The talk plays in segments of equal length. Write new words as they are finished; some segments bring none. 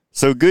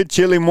So good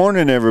chilly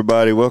morning,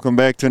 everybody. Welcome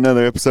back to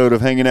another episode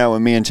of Hanging Out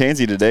with me and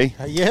Chansey today.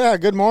 Yeah,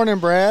 good morning,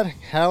 Brad.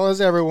 How is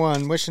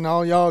everyone? Wishing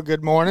all y'all a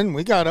good morning.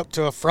 We got up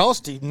to a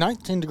frosty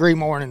 19-degree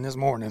morning this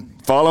morning.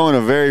 Following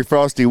a very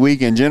frosty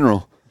week in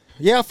general.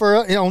 Yeah, for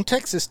on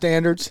Texas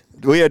standards.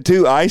 We had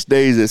 2 ice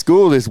days at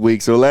school this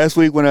week. So last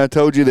week when I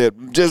told you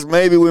that just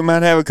maybe we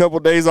might have a couple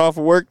days off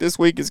of work this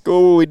week at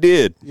school, we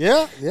did.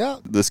 Yeah.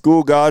 The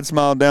school god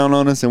smiled down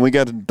on us, and we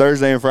got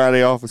Thursday and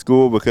Friday off of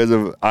school because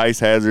of ice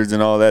hazards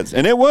and all that.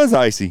 And it was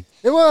icy.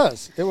 It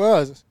was.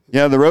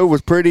 Yeah, the road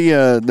was pretty.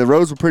 The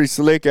roads were pretty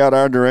slick out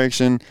our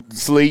direction.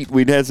 Sleet,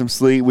 we'd had some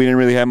sleet. We didn't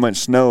really have much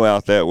snow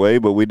out that way,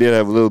 but we did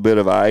have a little bit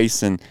of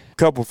ice and a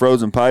couple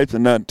frozen pipes,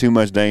 and not too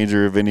much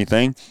danger of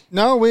anything.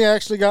 No, we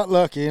actually got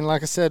lucky, and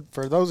like I said,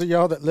 for those of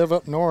y'all that live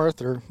up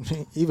north or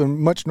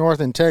even much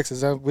north in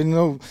Texas, we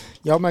know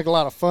y'all make a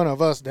lot of fun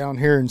of us down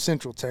here in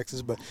Central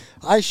Texas, but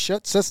ice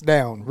shuts us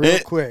down real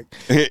quick.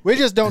 We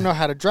just don't know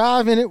how to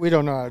drive in it. We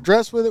don't know how to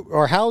dress with it.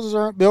 Our houses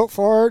aren't built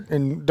for it,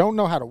 and don't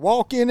know how to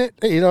walk in it.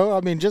 You know,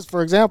 I mean, just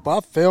for example, I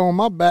fell on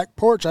my back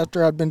porch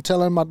after I'd been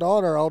telling my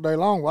daughter all day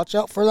long, watch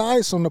out for the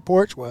ice on the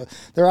porch. Well,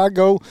 there I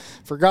go,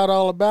 forgot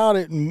all about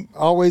it, and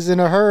always in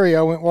a hurry.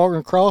 I went walking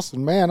across,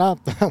 and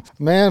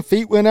man,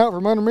 feet went out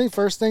from under me.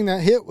 First thing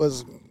that hit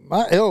was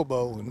my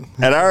elbow.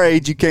 At our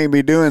age, you can't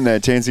be doing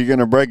that, Chance. You're going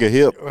to break a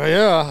hip. Well,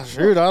 yeah,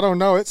 shoot, I don't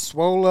know. It's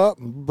swole up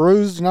and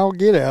bruised and all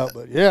get out.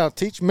 But, yeah,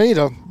 teach me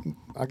to,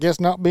 I guess,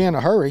 not be in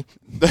a hurry.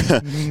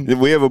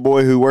 We have a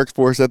boy who works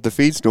for us at the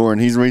feed store,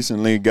 and he's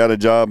recently got a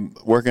job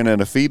working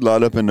at a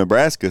feedlot up in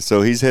Nebraska.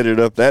 So he's headed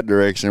up that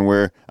direction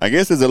where I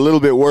guess it's a little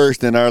bit worse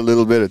than our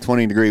little bit of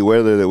 20-degree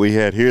weather that we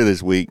had here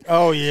this week.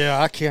 Oh,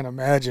 yeah, I can't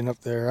imagine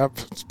up there.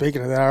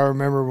 Speaking of that, I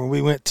remember when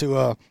we went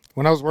to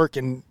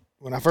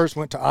when I first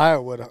went to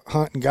Iowa to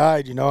hunt and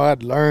guide, you know,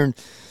 I'd learned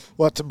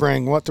what to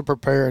bring, what to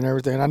prepare and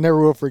everything. I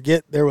never will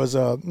forget, there was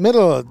a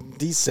middle of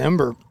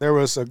December, there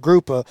was a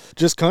group of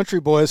just country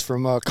boys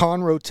from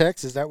Conroe,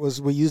 Texas.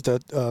 We used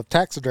a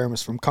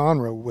taxidermist from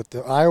Conroe with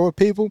the Iowa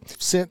people,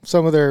 sent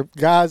some of their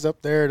guys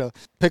up there to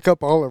pick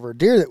up all of our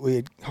deer that we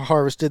had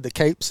harvested, the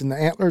capes and the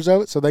antlers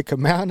of it, so they could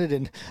mount it.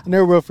 And I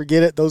never will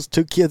forget it. Those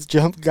 2 kids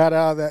got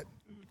out of that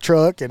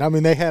truck, and I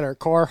mean, they had our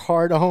car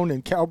hard on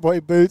and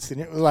cowboy boots,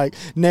 and it was like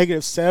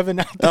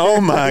 -7 out there.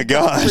 Oh my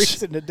gosh,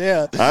 freezing to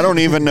death. I don't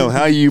even know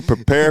how you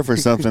prepare for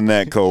something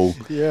that cold.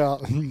 Yeah,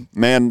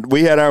 man,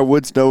 we had our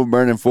wood stove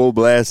burning full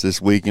blast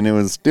this week, and it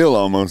was still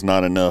almost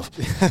not enough.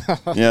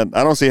 Yeah,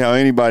 I don't see how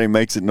anybody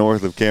makes it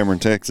north of Cameron,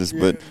 Texas,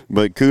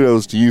 but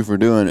kudos to you for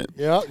doing it.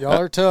 Yeah, y'all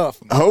are tough.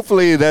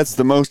 Hopefully that's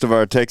the most of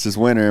our Texas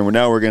winter, and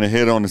now we're going to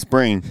hit on the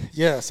spring.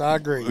 Yes, I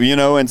agree. You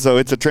know, and so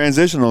it's a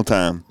transitional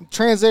time.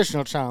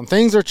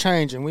 Things are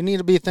changing. We need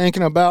to be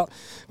thinking about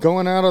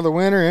going out of the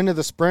winter into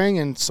the spring,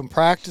 and some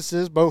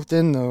practices both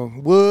in the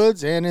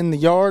woods and in the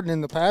yard and in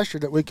the pasture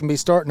that we can be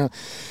starting to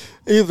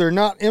either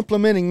not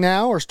implementing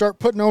now or start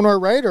putting on our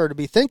radar to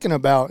be thinking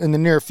about in the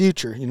near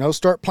future. You know,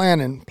 start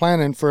planning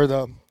for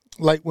the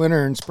late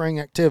winter and spring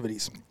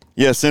activities.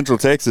 Yeah, Central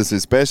Texas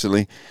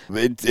especially.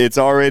 It's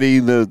already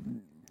the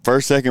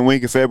first, second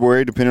week of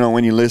February, depending on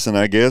when you listen,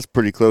 I guess,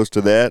 pretty close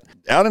to that.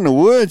 Out in the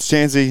woods,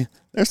 Chansey,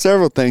 there's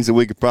several things that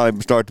we could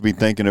probably start to be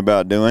thinking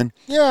about doing.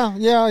 Yeah,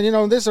 you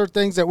know, these are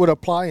things that would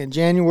apply in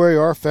January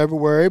or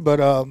February, but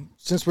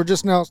since we're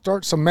just now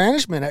starting some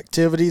management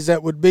activities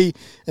that would be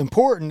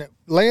important that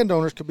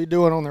landowners could be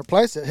doing on their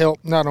place that help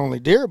not only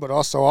deer but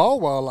also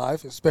all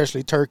wildlife,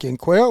 especially turkey and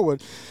quail.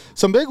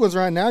 Some big ones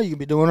right now you can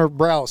be doing are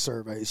browse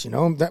surveys. You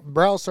know, that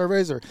browse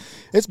surveys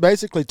it's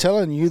basically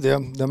telling you the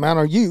amount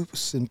of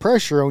use and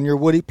pressure on your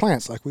woody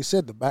plants. Like we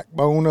said, the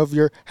backbone of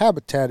your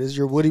habitat is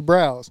your woody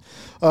browse.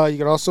 You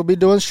could also be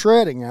doing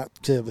shredding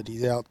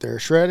activities out there,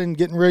 shredding,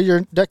 getting rid of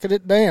your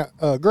decadent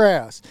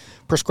grass.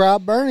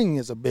 Prescribed burning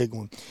is a big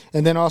one.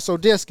 And then also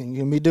disking.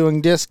 You can be doing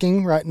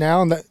disking right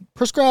now. And that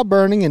prescribed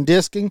burning and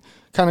disking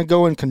kind of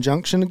go in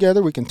conjunction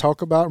together. We can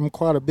talk about them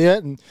quite a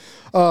bit. And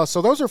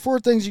so those are 4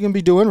 things you can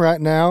be doing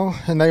right now.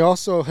 And they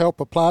also help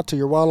apply to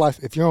your wildlife.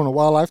 If you're on a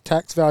wildlife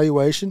tax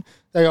valuation,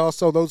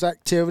 those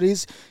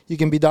activities, you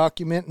can be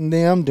documenting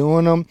them,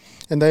 doing them,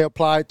 and they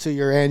apply to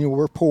your annual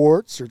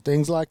reports or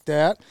things like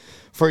that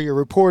for your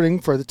reporting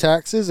for the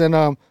taxes. And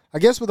I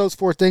guess with those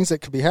 4 things that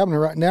could be happening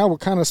right now, we'll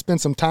kind of spend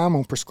some time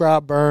on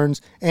prescribed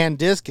burns and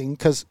disking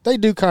because they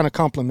do kind of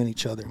complement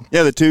each other.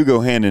 Yeah, the 2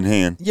 go hand in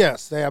hand.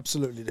 Yes, they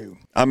absolutely do.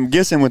 I'm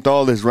guessing with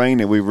all this rain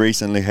that we've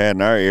recently had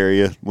in our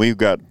area, we've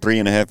got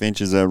 3.5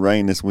 inches of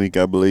rain this week,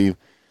 I believe.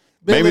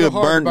 Maybe the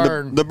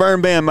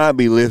burn ban might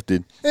be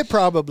lifted. It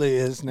probably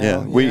is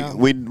now. Yeah,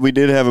 we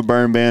did have a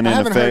burn ban in effect. I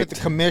haven't heard at the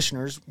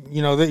commissioners.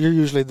 You know, you're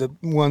usually the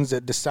ones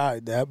that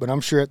decide that, but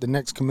I'm sure at the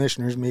next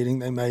commissioners meeting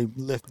they may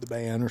lift the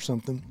ban or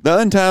something. The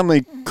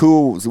untimely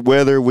cool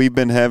weather we've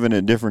been having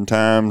at different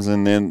times,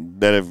 and then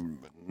that have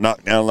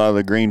knocked down a lot of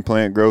the green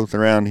plant growth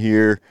around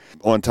here,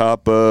 on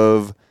top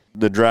of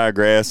the dry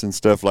grass and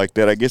stuff like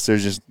that. I guess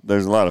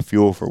there's a lot of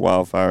fuel for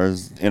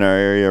wildfires in our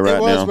area right now.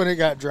 It was when it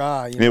got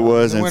dry. It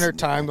was. In the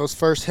wintertime, those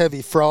first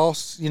heavy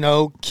frosts,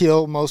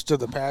 kill most of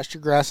the pasture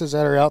grasses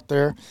that are out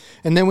there.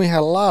 And then we had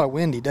a lot of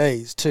windy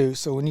days, too.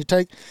 So when you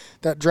take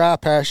that dry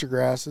pasture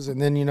grasses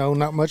and then,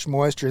 not much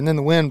moisture, and then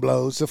the wind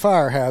blows, the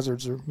fire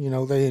hazards are,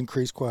 they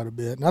increase quite a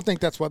bit. And I think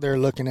that's what they're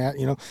looking at.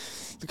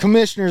 The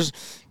commissioners,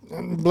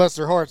 bless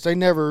their hearts, they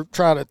never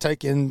try to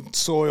take in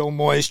soil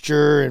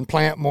moisture and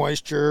plant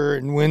moisture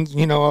and wind,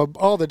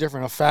 all the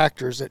different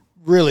factors that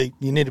really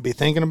you need to be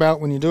thinking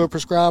about when you do a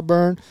prescribed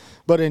burn.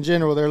 But in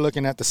general, they're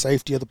looking at the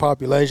safety of the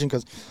population,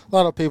 because a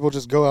lot of people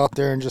just go out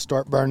there and just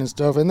start burning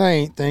stuff, and they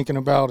ain't thinking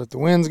about if the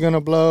wind's going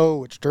to blow,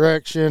 which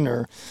direction,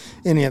 or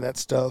any of that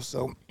stuff.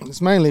 So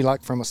it's mainly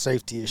like from a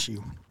safety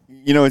issue.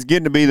 It's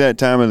getting to be that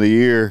time of the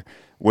year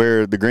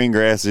where the green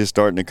grass is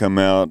starting to come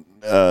out.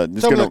 Some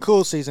of the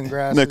cool season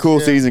grasses. The cool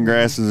season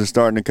grasses are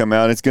starting to come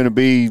out. It's going to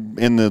be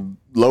in the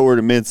lower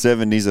to mid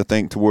 70s, I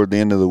think, toward the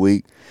end of the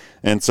week.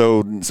 And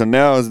so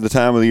now is the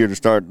time of the year to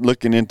start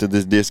looking into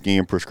this disking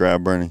and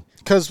prescribed burning.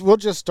 Because we'll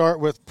just start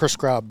with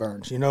prescribed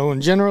burns,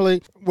 and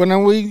generally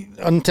when we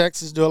in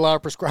Texas do a lot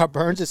of prescribed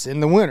burns, it's in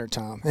the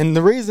wintertime. And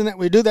the reason that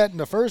we do that in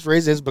the first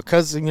reason is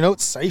because,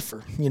 it's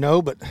safer,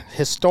 but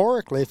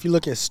historically, if you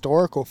look at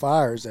historical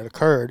fires that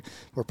occurred,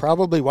 were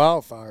probably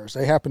wildfires.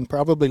 They happened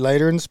probably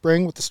later in the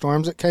spring with the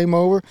storms that came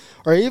over,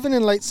 or even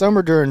in late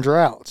summer during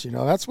droughts.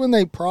 That's when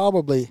they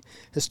probably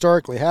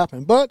historically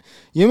happened. But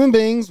human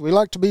beings, we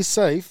like to be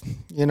safe,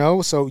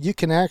 so you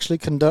can actually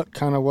conduct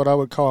kind of what I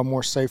would call a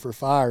more safer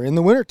fire in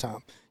the wintertime.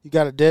 You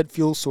got a dead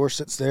fuel source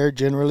that's there,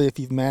 generally, if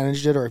you've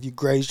managed it or if you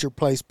grazed your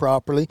place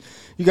properly.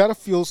 You got a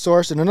fuel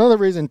source. And another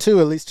reason,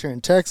 too, at least here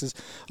in Texas,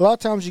 a lot of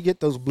times you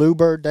get those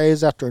bluebird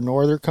days after a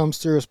norther comes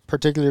through,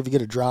 particularly if you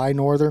get a dry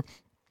norther.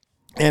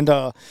 And,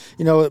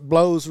 it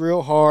blows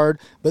real hard.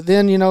 But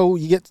then,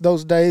 you get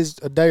those days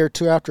a day or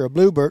two after a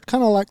bluebird,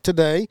 kind of like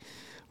today,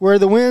 where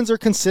the winds are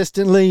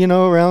consistently,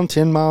 around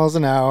 10 miles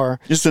an hour.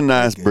 Just a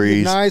nice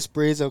breeze. Nice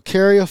breeze. They'll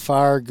carry a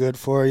fire good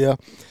for you.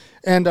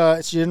 And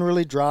it's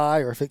generally dry,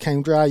 or if it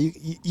came dry,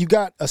 you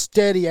got a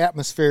steady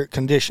atmospheric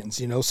conditions,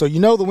 so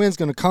the wind's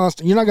going to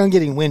constant. You're not going to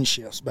get any wind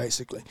shifts,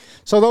 basically.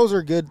 So those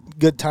are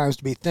good times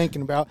to be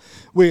thinking about,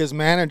 we as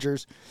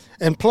managers.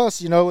 And plus,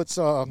 it's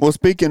well,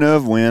 speaking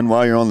of wind,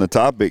 while you're on the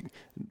topic,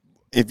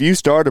 if you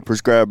start a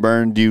prescribed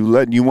burn, do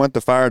you want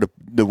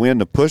the wind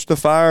to push the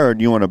fire, or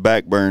do you want to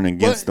back burn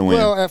against the wind?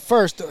 Well, at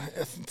first,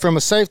 from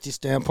a safety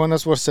standpoint,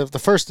 that's what I said. The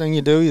first thing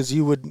you do is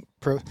you would,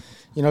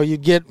 you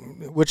get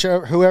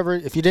whoever,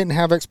 if you didn't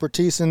have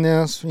expertise in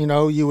this,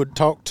 you would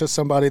talk to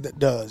somebody that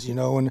does,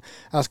 and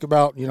ask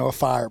about, a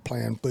fire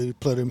plan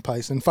put in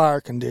place and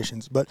fire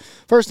conditions. But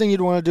first thing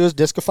you'd want to do is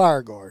disc a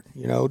fire guard,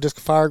 disc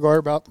a fire guard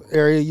about the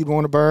area you'd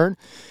want to burn.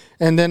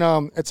 And then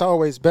it's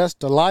always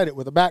best to light it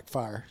with a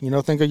backfire.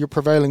 Think of your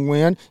prevailing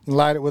wind, and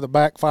light it with a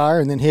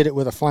backfire, and then hit it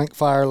with a flank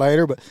fire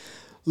later. But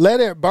let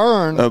it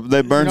burn.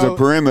 That burns a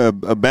perimeter,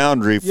 a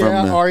boundary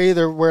from or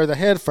either where the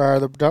head fire,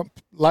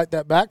 light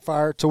that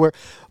backfire to where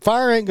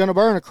fire ain't going to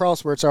burn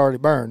across where it's already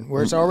burned.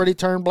 Where it's already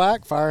turned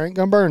black, fire ain't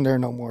going to burn there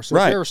no more. So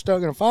if you're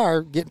stuck in a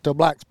fire, get into a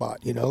black spot,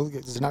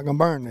 it's not going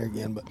to burn there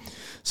again. But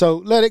so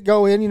let it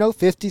go in,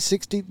 50,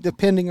 60,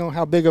 depending on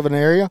how big of an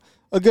area.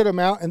 A good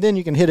amount, and then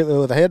you can hit it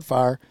with a head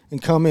fire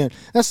and come in.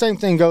 That same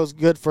thing goes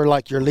good for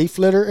like your leaf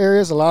litter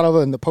areas. A lot of it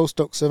in the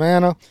post oak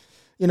savanna.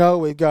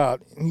 We've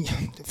got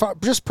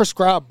just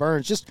prescribed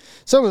burns. Just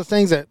some of the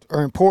things that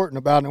are important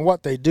about it and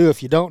what they do.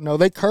 If you don't know,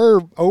 they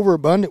curb over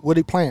abundant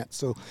woody plants.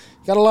 So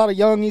you got a lot of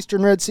young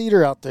eastern red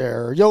cedar out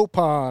there, or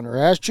yopon, or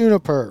ash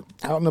juniper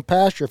out in the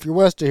pasture if you're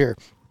west of here.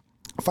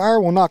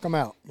 Fire will knock them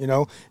out,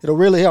 It'll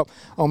really help.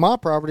 On my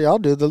property, I'll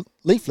do the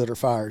leaf litter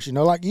fires,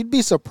 like you'd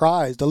be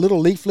surprised. A little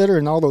leaf litter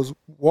and all those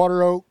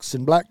water oaks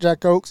and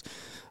blackjack oaks,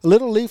 a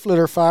little leaf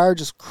litter fire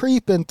just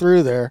creeping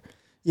through there,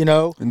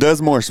 It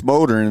does more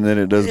smoldering than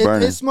it does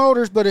burning. It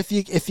smolders, but if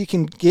you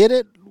can get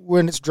it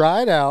when it's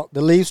dried out,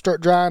 the leaves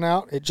start drying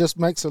out, it just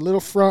makes a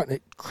little front.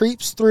 It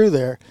creeps through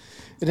there.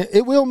 And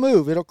it will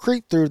move. It'll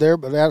creep through there,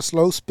 but at a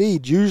slow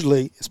speed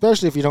usually,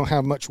 especially if you don't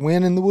have much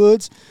wind in the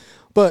woods.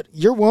 But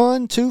your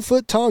 1-2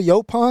 foot tall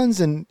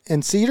yopons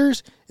and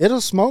cedars,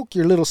 it'll smoke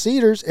your little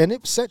cedars, and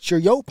it sets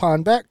your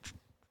yopon back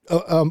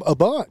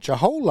a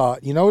whole lot.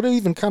 It'll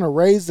even kind of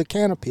raise the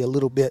canopy a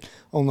little bit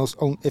on those.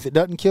 If it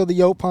doesn't kill the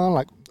yopon,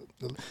 like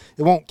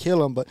it won't kill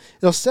them, but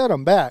it'll set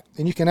them back,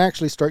 and you can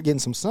actually start getting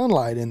some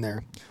sunlight in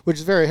there, which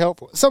is very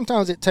helpful.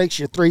 Sometimes it takes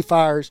you 3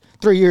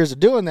 years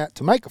of doing that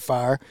to make a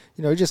fire.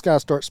 You just got to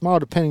start small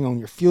depending on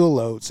your fuel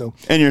load. So,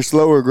 and your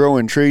slower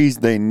growing trees,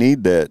 they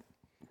need that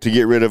to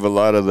get rid of a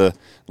lot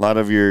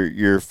of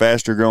your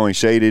faster growing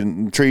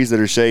shaded trees that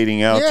are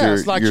shading out. Yeah,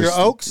 it's like your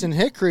oaks and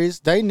hickories.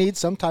 They need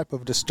some type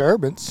of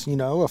disturbance,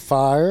 a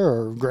fire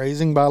or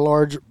grazing by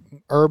large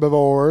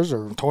herbivores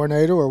or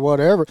tornado or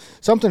whatever,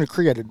 something to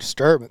create a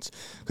disturbance.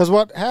 Because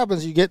what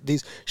happens, you get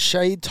these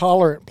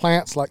shade-tolerant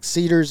plants like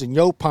cedars and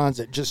yopons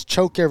that just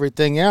choke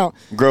everything out.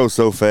 Grow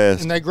so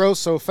fast. And they grow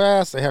so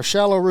fast. They have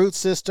shallow root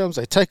systems.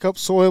 They take up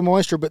soil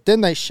moisture, but then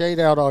they shade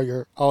out all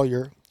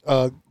your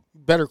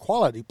better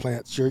quality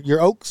plants,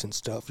 your oaks and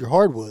stuff, your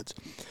hardwoods.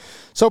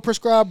 So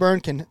prescribed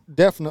burn can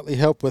definitely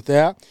help with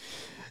that.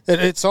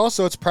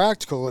 It's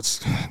practical. It's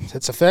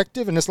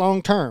effective, and it's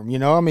long term.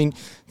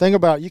 Think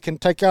about it. You can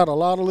take out a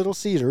lot of little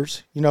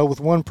cedars, with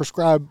one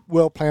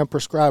well-planned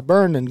prescribed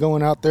burn, and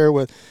going out there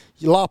with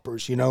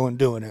loppers, and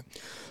doing it.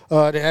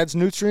 It adds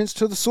nutrients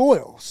to the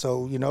soil.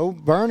 So,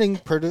 burning,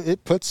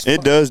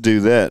 it does do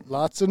that.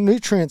 Lots of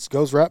nutrients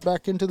goes right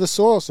back into the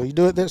soil. So you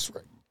do it this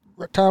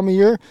time of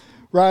year,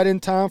 right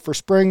in time for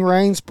spring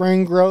rain,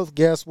 spring growth.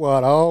 Guess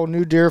what? All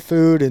new deer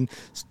food and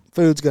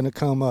food's going to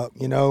come up,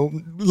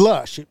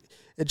 lush.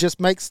 It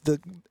just makes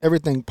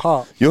everything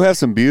pop. You'll have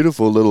some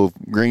beautiful little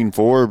green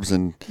forbs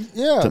and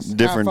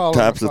different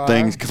types of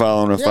things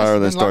following a fire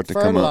that start to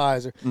come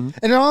up. Mm-hmm.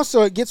 And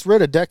also it gets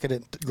rid of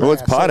decadent grass. Well,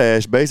 it's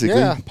potash, basically.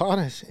 Yeah,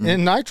 potash. Mm-hmm.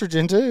 And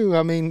nitrogen, too.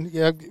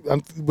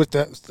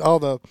 With all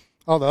the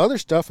other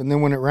stuff. And then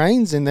when it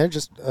rains in there,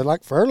 just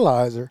like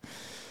fertilizer.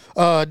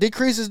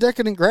 Decreases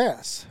decadent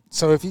grass.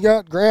 So if you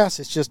got grass,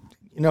 it's just...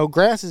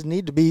 grasses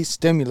need to be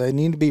stimulated,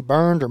 need to be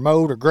burned or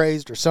mowed or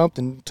grazed or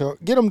something to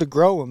get them to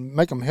grow and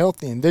make them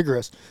healthy and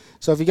vigorous.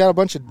 So if you got a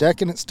bunch of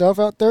decadent stuff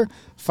out there,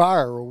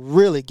 fire will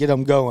really get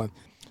them going.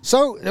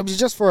 So it was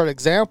just for an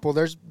example.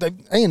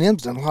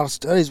 A&M's done a lot of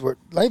studies where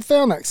they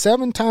found like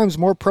 7 times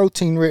more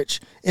protein-rich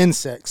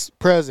insects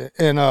present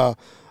in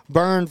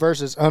burned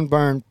versus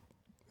unburned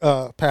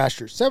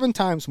pastures. 7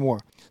 times more.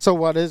 So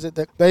what is it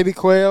that baby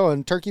quail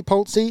and turkey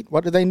poults eat?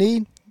 What do they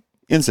need?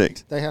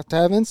 Insects. They have to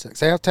have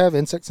insects. They have to have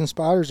insects and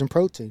spiders and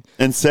protein.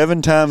 And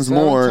 7 times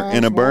more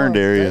in a burned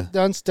area. They've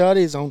done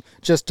studies on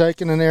just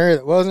taking an area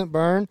that wasn't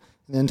burned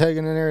and then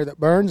taking an area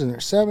that burns, and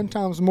there's 7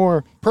 times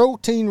more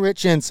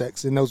protein-rich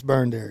insects in those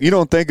burned areas. You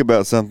don't think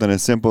about something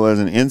as simple as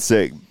an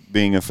insect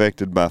being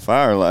affected by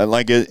fire.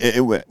 Like it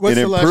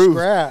improves. Lush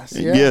grass.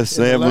 Yeah. Yes,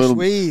 they have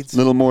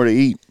little more to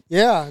eat.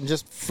 Yeah, and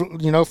just,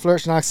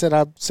 flourish. And I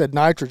said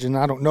nitrogen.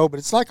 I don't know, but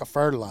it's like a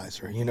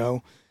fertilizer,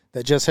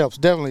 that just helps.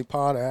 Definitely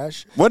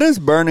potash. What does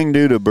burning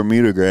do to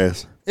Bermuda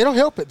grass? It'll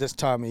help it this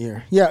time of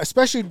year. Yeah,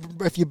 especially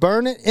if you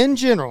burn it in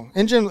general.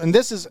 And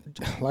this is,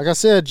 like I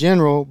said,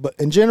 general, but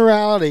in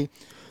generality,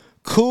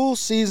 cool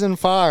season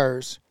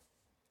fires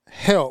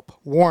help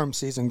warm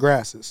season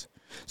grasses.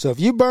 So if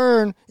you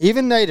burn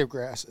even native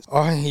grasses,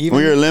 or even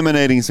we're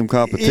eliminating some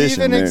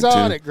competition, even there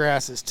exotic too.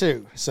 Grasses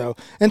too. So,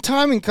 and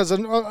timing, because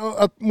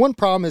one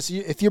problem is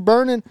if you're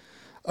burning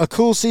a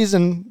cool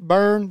season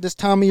burn this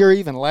time of year,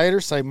 even later,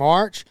 say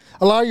March,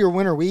 a lot of your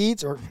winter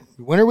weeds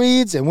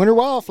and winter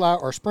wildflower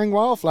or spring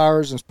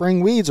wildflowers and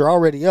spring weeds are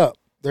already up.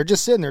 They're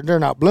just sitting there. They're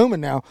not blooming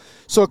now.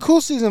 So a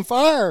cool season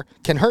fire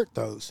can hurt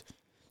those.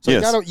 So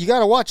yes. you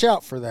gotta watch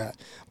out for that.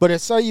 But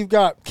if say you've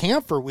got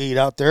camphor weed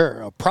out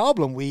there, a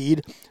problem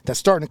weed that's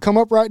starting to come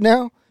up right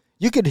now,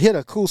 you could hit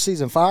a cool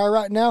season fire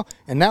right now,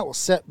 and that will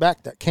set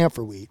back that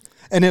camphor weed,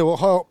 and it will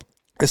help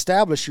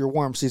establish your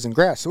warm season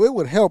grass. So it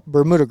would help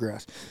Bermuda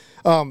grass.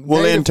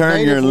 In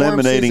turn, you're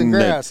eliminating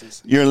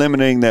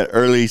that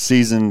early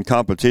season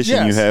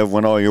competition you have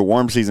when all your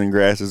warm season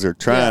grasses are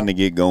trying to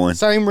get going.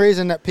 Same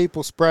reason that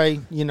people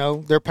spray,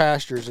 their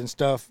pastures and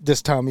stuff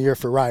this time of year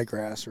for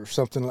ryegrass or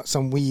something like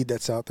some weed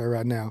that's out there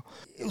right now.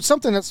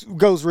 Something that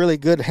goes really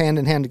good hand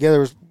in hand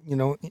together is,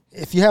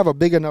 if you have a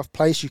big enough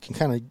place, you can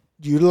kind of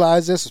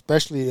utilize this,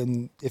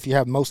 especially if you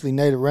have mostly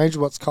native range,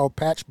 what's called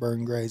patch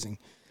burn grazing.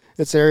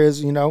 It's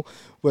areas,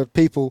 where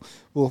people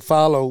will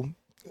follow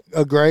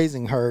a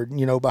grazing herd,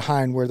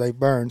 behind where they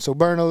burn. So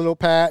burn a little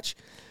patch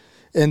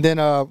and then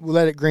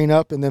let it green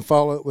up and then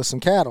follow it with some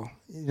cattle,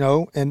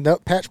 and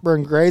that patch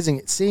burn grazing,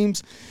 it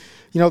seems,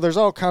 there's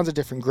all kinds of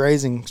different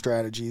grazing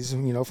strategies,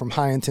 from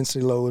high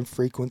intensity, low in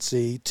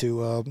frequency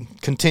to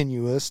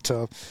continuous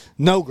to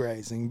no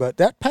grazing. But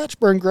that patch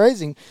burn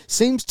grazing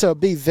seems to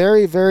be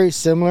very, very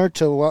similar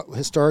to what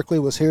historically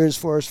was here as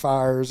far as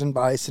fires and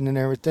bison and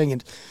everything.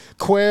 And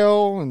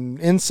quail and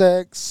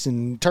insects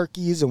and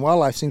turkeys and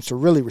wildlife seems to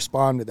really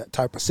respond to that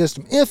type of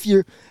system if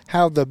you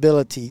have the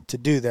ability to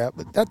do that.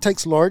 But that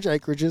takes large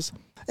acreages.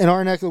 In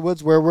our neck of the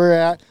woods where we're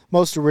at,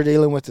 most of we're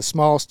dealing with the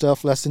small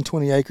stuff, less than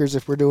 20 acres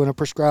if we're doing a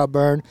prescribed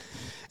burn.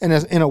 And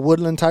in a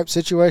woodland type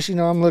situation,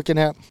 I'm looking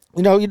at,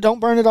 you don't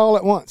burn it all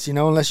at once,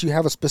 unless you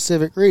have a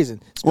specific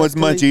reason. Well, it's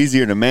much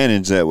easier to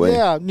manage that way.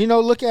 Yeah,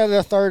 look at it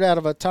a third out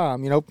of a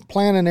time.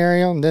 Plan an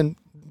area and then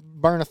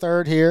burn a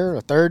third here,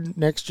 a third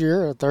next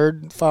year, a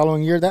third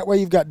following year. That way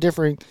you've got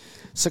different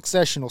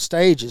successional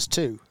stages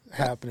too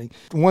happening.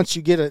 Once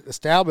you get it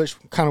established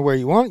kind of where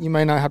you want it, you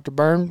may not have to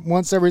burn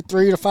once every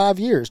 3 to 5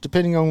 years,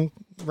 depending on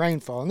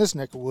rainfall in this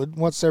neck of wood,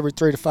 once every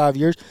 3 to 5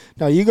 years.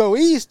 Now you go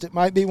east, it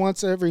might be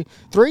once every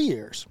 3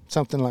 years,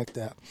 something like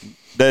that.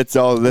 That's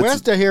all.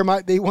 West of here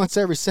might be once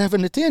every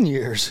 7 to 10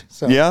 years.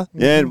 So, yeah.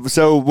 And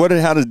so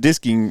how does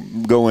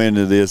disking go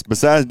into this?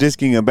 Besides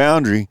disking a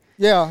boundary,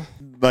 yeah,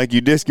 like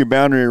you disc your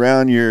boundary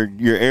around your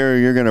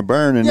area you're going to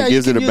burn, and it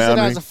gives it a boundary. Yeah, you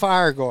can use it as a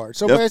fire guard.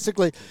 So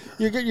basically,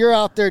 you're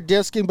out there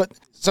disking, but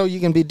so you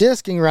can be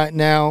disking right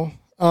now.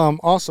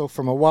 Also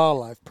from a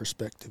wildlife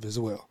perspective as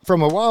well.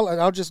 From a wildlife,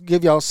 I'll just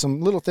give y'all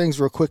some little things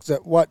real quick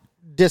that what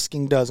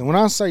disking does. And when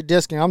I say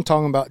disking, I'm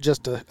talking about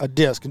just a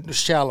disc,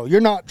 shallow. You're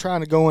not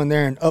trying to go in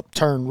there and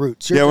upturn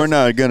roots. We're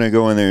not going to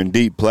go in there and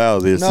deep plow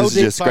this. This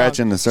is just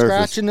scratching the surface.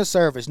 Scratching the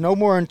surface. No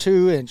more than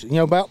 2 inches.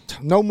 About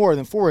no more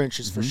than 4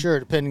 inches for sure,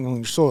 depending on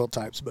your soil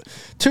types. But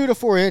 2 to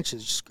 4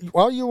 inches.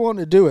 All you want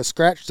to do is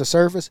scratch the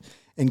surface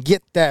and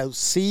get those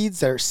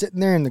seeds that are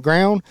sitting there in the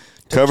ground.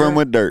 Cover them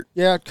with dirt.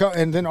 Yeah,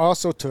 and then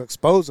also to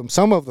expose them.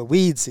 Some of the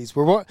weed seeds.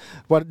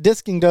 What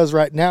disking does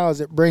right now is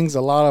it brings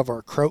a lot of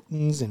our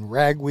crotons and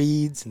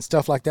ragweeds and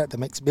stuff like that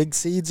makes big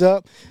seeds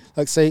up.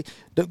 Like say,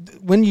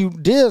 when you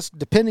disc,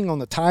 depending on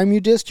the time you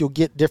disc, you'll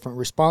get different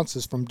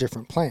responses from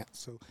different plants.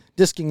 So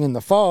disking in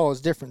the fall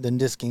is different than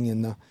disking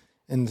in the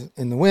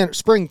winter,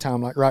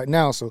 springtime, like right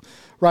now. So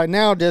right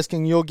now,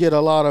 disking, you'll get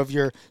a lot of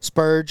your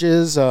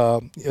spurges,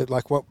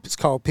 like what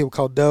people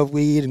call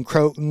doveweed and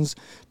crotons,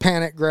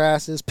 panic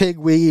grasses,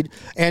 pigweed,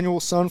 annual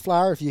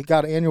sunflower. If you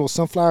got an annual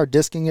sunflower,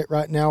 disking it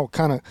right now will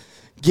kind of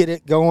get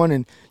it going.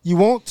 And you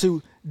want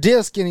to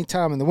disc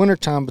anytime in the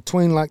wintertime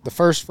between like the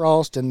first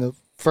frost and the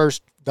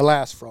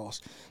last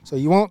frost. So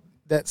you want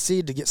that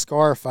seed to get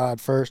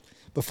scarified first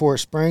before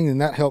spring, and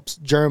that helps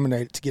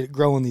germinate it to get it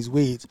growing these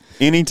weeds.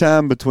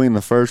 Anytime between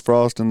the first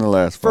frost and the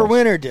last frost. For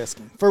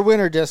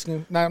winter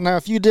disking. Now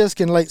if you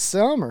disc in late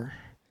summer,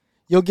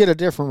 you'll get a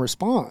different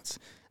response.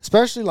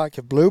 Especially like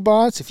if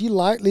bluebonnet, if you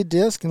lightly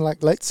disc in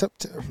like late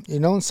September,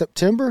 in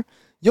September,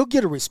 you'll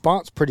get a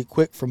response pretty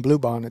quick from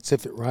bluebonnets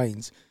if it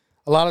rains.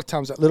 A lot of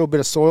times that little bit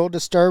of soil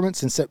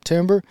disturbance in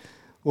September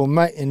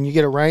and you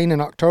get a rain in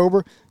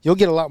October, you'll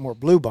get a lot more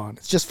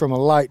bluebonnets just from a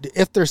light.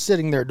 If they're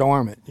sitting there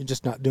dormant, you're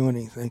just not doing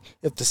anything.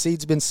 If the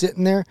seed's been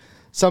sitting there,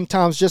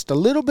 sometimes just a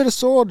little bit of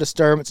soil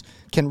disturbance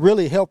can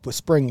really help with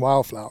spring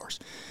wildflowers.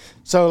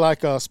 So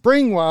like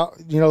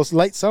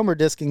late summer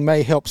disking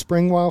may help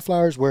spring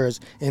wildflowers, whereas,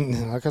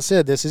 and like I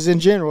said, this is in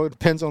general. It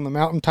depends on the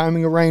mountain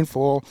timing of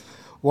rainfall,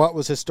 what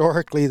was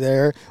historically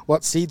there,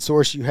 what seed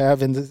source you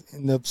have in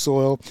the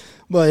soil.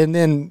 And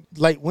then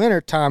late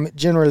winter time, it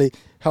generally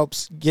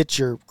helps get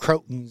your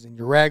crotons and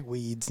your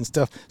ragweeds and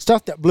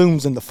stuff that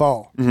blooms in the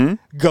fall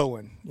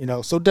going,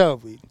 so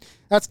doveweed.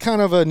 That's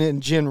kind of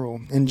in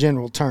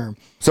general term.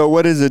 So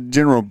what is a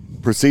general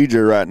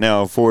procedure right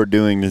now for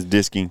doing this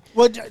disking?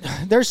 Well,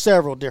 there's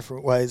several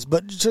different ways,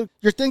 but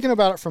you're thinking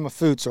about it from a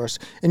food source,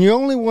 and you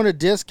only want to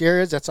disc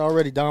areas that's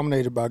already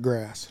dominated by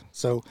grass.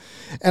 So,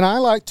 and I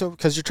like to,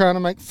 because you're trying to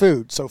make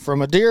food. So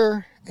from a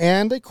deer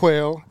and a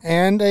quail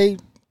and a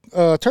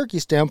turkey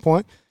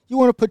standpoint, you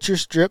want to put your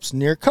strips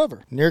near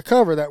cover.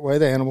 That way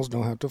the animals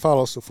don't have to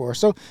follow so far.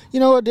 So,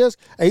 a disc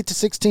 8 to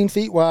 16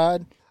 feet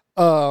wide,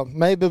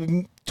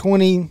 maybe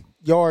 20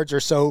 yards or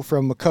so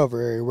from a cover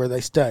area where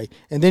they stay.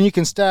 And then you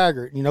can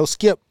stagger it,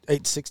 skip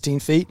 8 to 16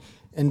 feet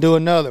and do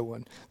another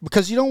one.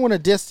 Because you don't want to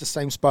disc the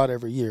same spot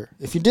every year.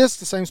 If you disc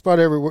the same spot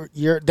every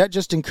year, that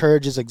just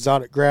encourages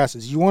exotic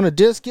grasses. You want to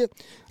disc it,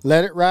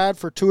 let it ride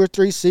for 2 or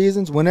 3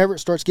 seasons. Whenever it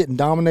starts getting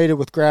dominated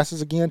with grasses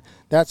again,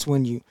 that's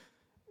when you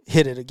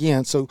hit it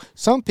again. So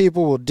some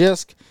people will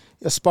disc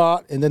a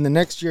spot and then the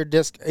next year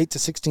disc 8 to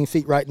 16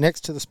 feet right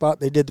next to the spot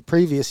they did the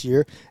previous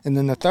year, and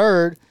then the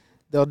third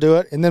they'll do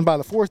it, and then by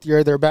the fourth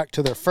year they're back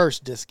to their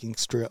first disking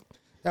strip.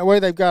 That way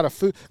they've got a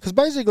food, because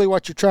basically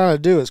what you're trying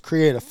to do is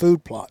create a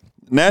food plot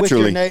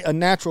naturally, a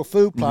natural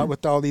food plot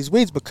with all these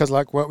weeds, because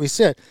like what we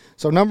said,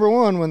 so number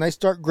one, when they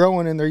start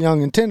growing and they're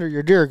young and tender,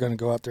 your deer are going to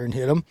go out there and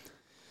hit them.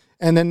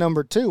 And then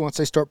number two, once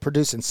they start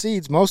producing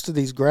seeds, most of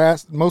these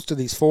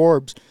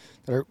forbs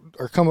that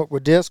are come up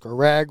with disc or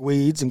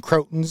ragweeds and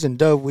crotons and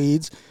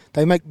doveweeds,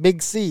 they make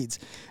big seeds.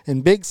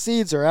 And big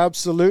seeds are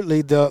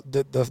absolutely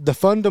the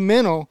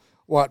fundamental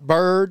what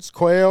birds,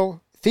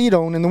 quail feed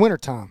on in the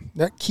wintertime.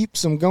 That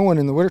keeps them going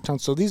in the wintertime.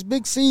 So these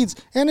big seeds,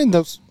 and in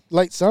the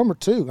late summer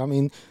too,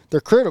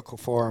 they're critical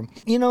for them.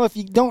 If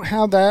you don't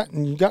have that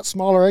and you got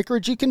smaller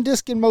acreage, you can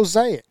disc in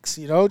mosaics,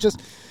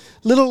 just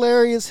little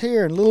areas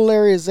here and little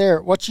areas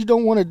there. What you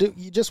don't want to do,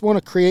 you just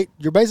want to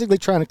you're basically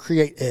trying to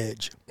create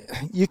edge.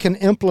 You can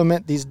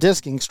implement these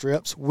disking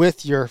strips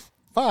with your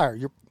fire,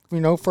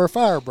 for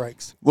fire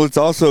breaks. Well, it's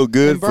also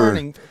good and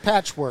burning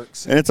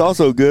patchworks. And it's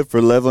also good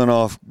for leveling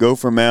off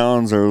gopher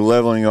mounds or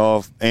leveling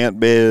off ant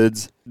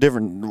beds,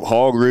 different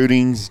hog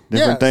rootings,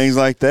 different things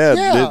like that.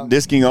 Yeah.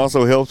 Disking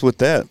also helps with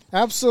that.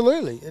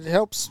 Absolutely. It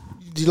helps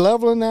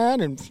leveling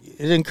that, and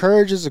it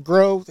encourages the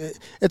growth.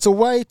 It's a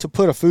way to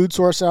put a food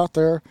source out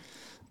there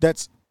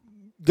that's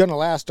going to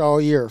last all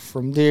year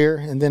from deer,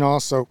 and then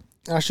also,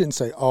 I shouldn't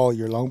say all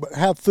year long, but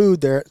have food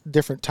there at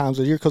different times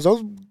of the year, because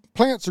those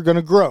plants are going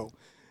to grow.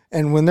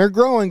 And when they're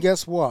growing,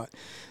 guess what?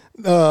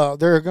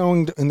 they're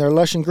going to, and they're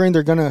lush and green,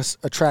 they're going to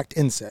attract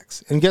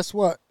insects. And guess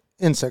what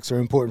insects are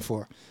important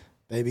for?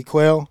 Baby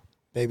quail,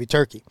 baby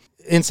turkey.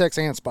 Insects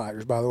and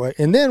spiders, by the way.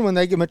 And then when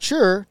they get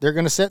mature, they're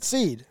going to set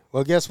seed.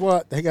 Well, guess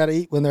what? They got to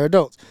eat when they're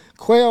adults.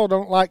 Quail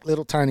don't like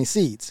little tiny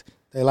seeds.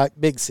 They like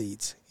big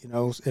seeds,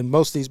 and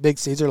most of these big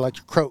seeds are like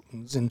your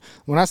crotons. And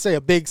when I say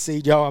a big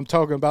seed, y'all, I'm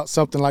talking about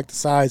something like the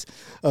size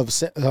of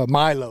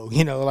Milo,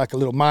 like a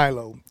little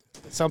Milo,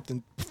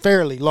 something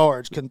fairly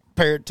large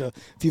compared to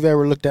if you've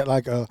ever looked at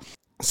like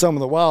some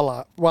of the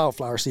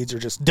wildflower seeds are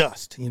just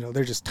dust.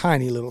 They're just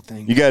tiny little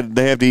things.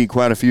 They have to eat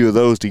quite a few of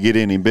those to get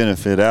any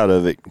benefit out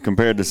of it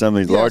compared to some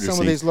of these larger seeds.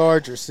 Some of these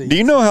larger seeds. Do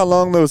you know how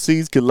long those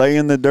seeds could lay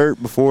in the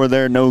dirt before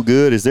they're no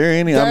good? Is there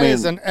any? That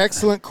is an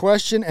excellent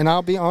question, and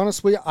I'll be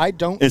honest with you, I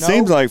don't know. It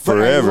seems like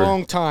forever. A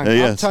long time.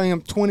 Yes. I'm telling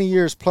you, 20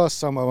 years plus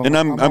some of them.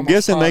 And I'm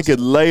guessing positive. they could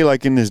lay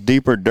like in this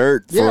deeper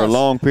dirt for a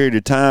long period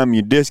of time.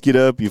 You disc it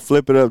up, you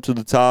flip it up to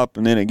the top,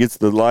 and then it gets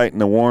the light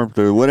and the warmth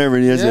or whatever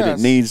it is that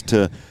it needs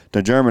to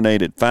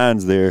germinate, it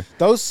finds there.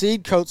 Those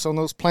seed coats on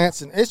those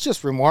plants, and it's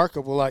just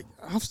remarkable. Like,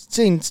 I've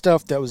seen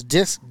stuff that was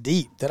disc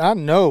deep that I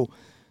know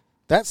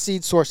that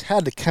seed source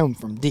had to come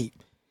from deep.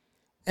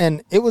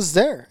 And it was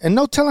there. And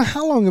no telling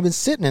how long it been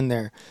sitting in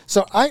there.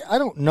 So I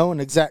don't know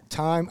an exact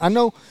time. I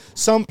know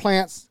some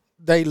plants,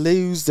 they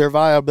lose their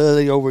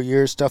viability over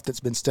years, stuff that's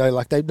been studied.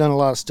 Like, they've done a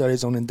lot of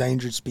studies on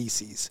endangered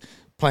species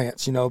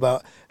plants,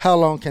 about how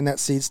long can that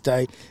seed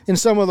stay. And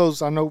some of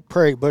those, I know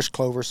prairie bush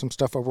clover, some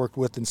stuff I've worked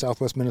with in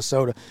southwest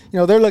Minnesota,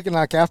 they're looking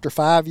like after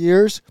 5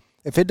 years,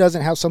 if it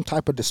doesn't have some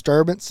type of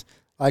disturbance,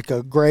 like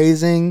a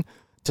grazing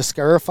to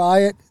scarify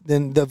it,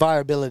 then the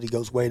viability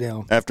goes way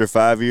down. After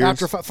 5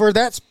 years? For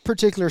that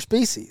particular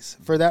species.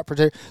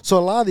 So a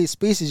lot of these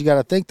species, you got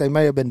to think they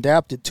may have been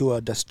adapted to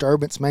a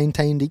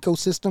disturbance-maintained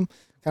ecosystem.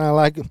 Kind of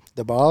like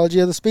the biology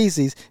of the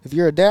species. If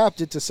you're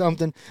adapted to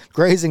something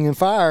grazing and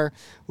fire,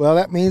 well,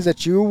 that means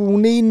that you will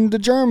need to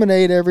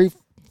germinate every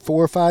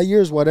 4 or 5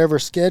 years, whatever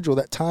schedule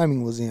that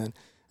timing was in.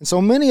 And so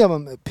many of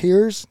them, it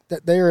appears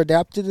that they are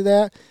adapted to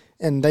that,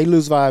 and they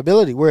lose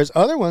viability. Whereas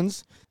other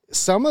ones,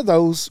 some of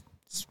those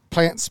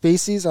plant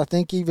species, I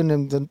think even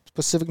in the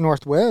Pacific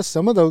Northwest,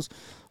 some of those,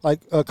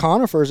 like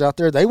conifers out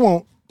there, they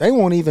won't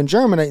even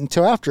germinate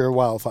until after a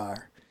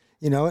wildfire.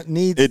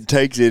 It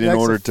takes it in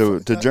order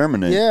to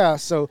germinate. Yeah,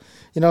 so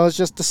it's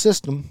just the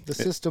system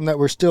that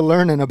we're still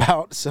learning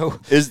about. So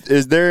is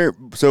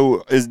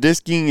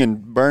disking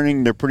and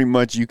burning? They're pretty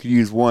much, you could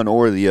use one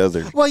or the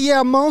other. Well,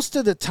 yeah, most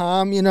of the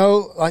time,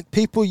 like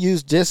people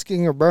use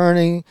disking or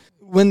burning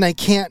when they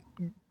can't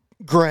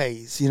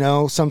graze.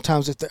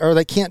 Sometimes or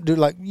they can't do,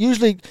 like,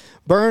 usually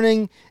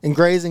burning and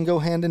grazing go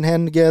hand in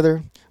hand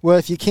together. Well,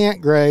 if you can't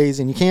graze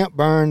and you can't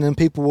burn, then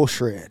people will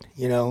shred.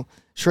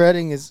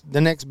 Shredding is the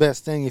next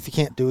best thing if you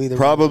can't do either.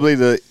 Probably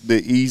the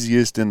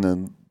easiest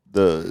and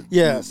the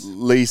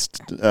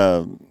least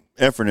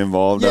effort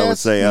involved, I would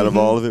say, out of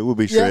all of it will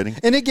be shredding.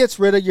 And it gets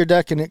rid of your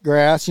decadent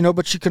grass,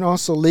 but you can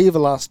also leave a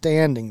lot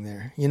standing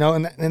there,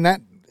 and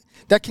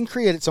that can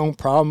create its own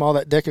problem, all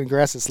that decadent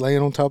grass that's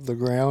laying on top of the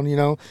ground,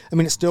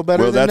 it's still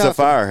better than nothing. Well, that's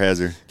a fire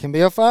hazard. Can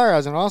be a fire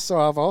hazard. And also,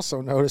 I've also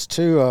noticed,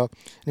 too,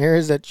 in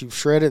areas that you've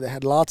shredded that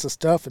had lots of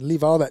stuff and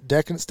leave all that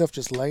decadent stuff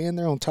just laying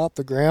there on top of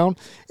the ground,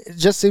 it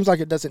just seems like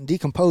it doesn't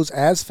decompose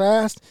as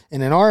fast.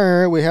 And in our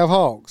area, we have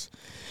hogs.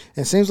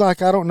 And it seems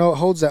like, I don't know, it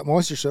holds that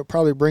moisture, so it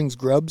probably brings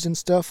grubs and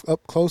stuff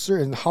up closer,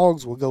 and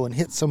hogs will go and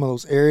hit some of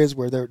those areas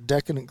where they're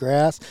decadent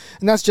grass.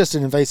 And that's just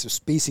an invasive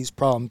species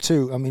problem,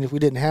 too. If we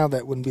didn't have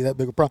that, it wouldn't be that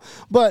big a problem.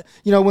 But,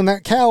 when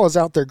that cow is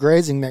out there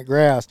grazing that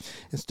grass,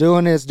 it's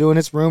doing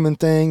its rooming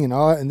thing and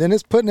all that, and then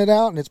it's putting it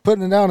out, and it's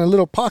putting it out in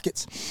little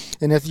pockets.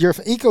 And if your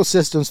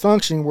ecosystem's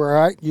functioning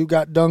where, you've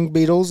got dung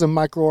beetles and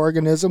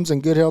microorganisms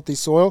and good, healthy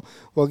soil,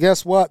 well,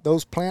 guess what?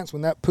 Those plants,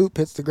 when that poop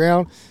hits the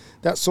ground,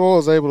 that soil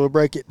is able to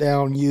break it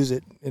down, use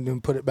it, and then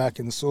put it back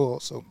in the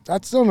soil. So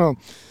that's kind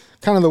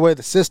of the way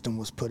the system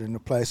was put into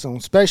place. So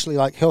especially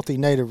like healthy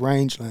native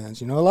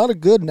rangelands. A lot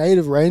of good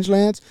native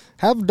rangelands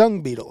have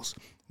dung beetles.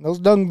 Those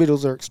dung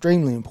beetles are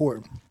extremely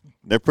important.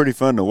 They're pretty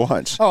fun to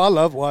watch. Oh, I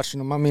love watching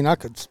them. I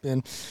could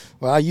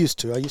I used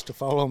to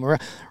follow them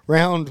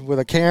around with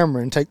a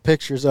camera and take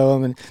pictures of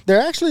them. And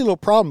they're actually little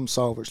problem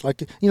solvers.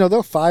 Like,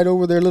 they'll fight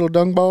over their little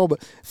dung ball.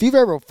 But if you've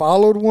ever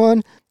followed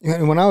one,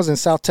 and when I was in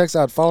South Texas,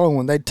 I'd follow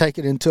one. They'd take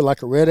it into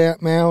like a red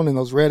ant mound, and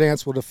those red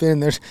ants would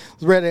defend.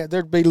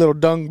 There'd be little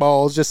dung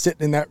balls just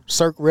sitting in that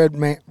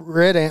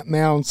red ant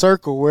mound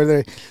circle where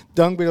the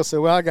dung beetles say,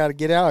 well, I got to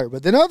get out here.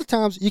 But then other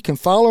times you can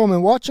follow them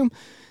and watch them.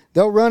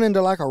 They'll run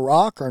into like a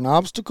rock or an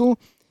obstacle,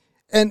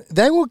 and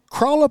they will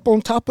crawl up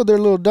on top of their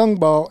little dung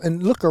ball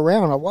and look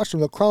around. I watch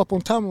them. They'll crawl up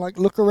on top and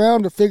look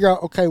around to figure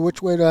out, okay,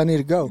 which way do I need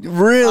to go?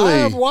 Really?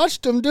 I've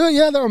watched them do it.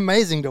 Yeah, they're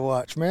amazing to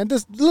watch, man.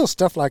 This little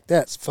stuff like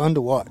that's fun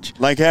to watch.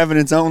 Like having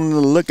its own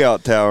little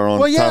lookout tower on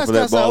top of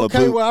that ball of poop.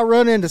 Okay, well, I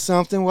run into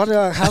something.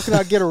 How can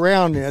I get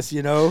around this,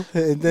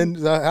 And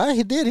then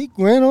he did. He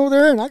went over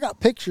there, and I got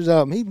pictures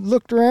of him. He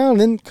looked around, and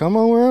then come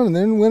on around, and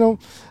then went on.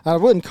 I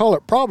wouldn't call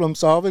it problem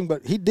solving,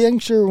 but he dang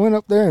sure went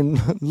up there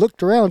and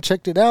looked around,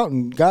 checked it out,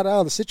 and got out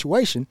of the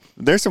situation.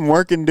 There's some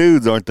working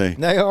dudes, aren't they?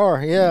 They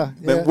are, yeah.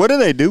 But what do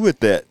they do with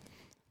that?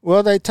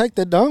 Well, they take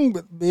the dung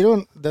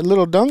beetle, the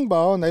little dung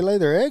ball, and they lay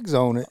their eggs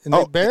on it, and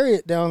they bury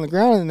it down the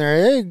ground, and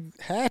their egg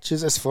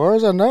hatches. As far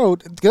as I know,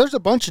 there's a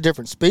bunch of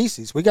different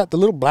species. We got the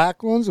little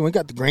black ones, and we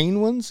got the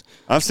green ones.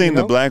 I've seen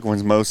the black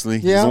ones mostly.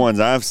 Yeah, the ones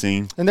I've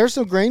seen. And there's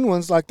some green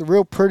ones, like the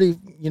real pretty,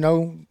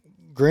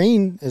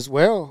 green as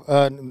well.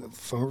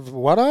 From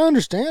what I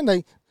understand,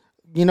 they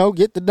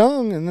get the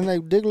dung, and then they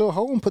dig a little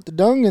hole and put the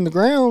dung in the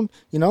ground.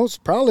 It's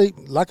probably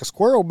like a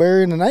squirrel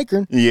burying an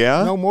acorn.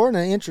 Yeah. No more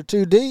than an inch or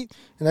two deep.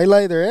 And they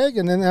lay their egg,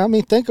 and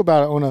then, think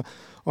about it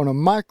on a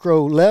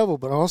micro level,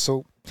 but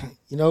also,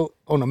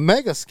 on a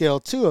mega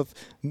scale, too, of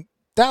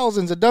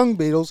thousands of dung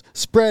beetles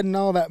spreading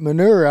all that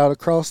manure out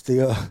across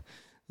the,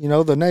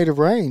 the native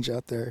range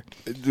out there.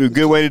 A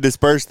good way to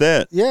disperse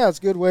that. Yeah, it's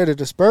a good way to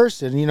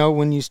disperse it. And,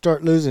 when you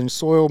start losing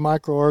soil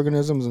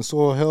microorganisms and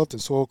soil health and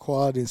soil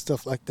quality and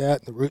stuff like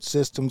that, the root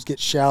systems get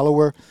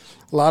shallower.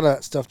 A lot of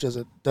that stuff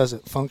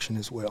doesn't function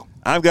as well.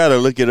 I've got to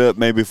look it up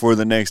maybe for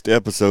the next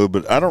episode,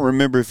 but I don't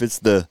remember if it's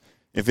the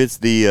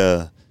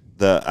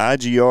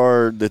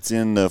IGR that's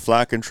in the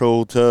fly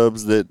control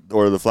tubs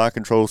or the fly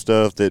control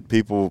stuff that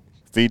people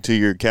feed to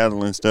your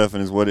cattle and stuff,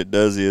 and what it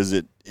does is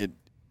it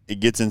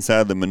gets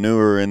inside the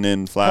manure, and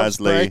then flies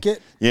lay.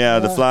 Yeah,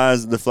 the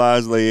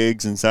flies lay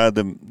eggs inside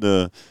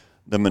the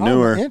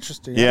manure. Oh,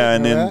 interesting. Yeah,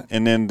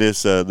 and then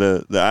this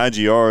the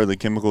IGR, the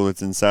chemical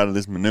that's inside of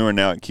this manure,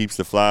 now it keeps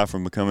the fly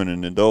from becoming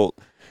an adult.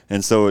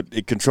 And so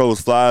it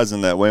controls flies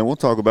in that way. And we'll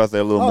talk about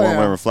that a little more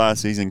whenever fly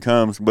season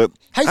comes. But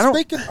hey, I don't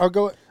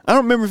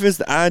remember if it's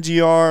the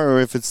IGR or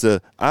if it's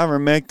the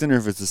ivermectin or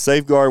if it's the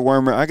safeguard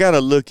wormer. I got to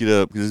look it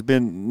up because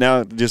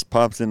it just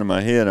pops into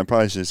my head. I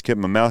probably should have kept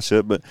my mouth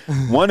shut. But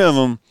one of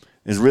them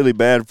is really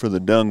bad for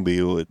the dung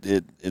beetle.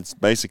 It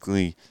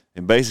basically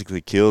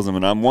kills them.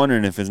 And I'm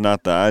wondering if it's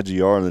not the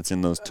IGR that's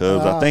in those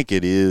tubs. I think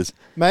it is.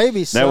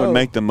 Maybe so. That would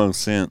make the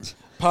most sense.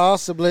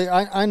 Possibly.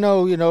 I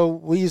know,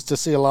 we used to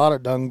see a lot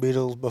of dung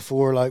beetles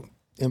before, like,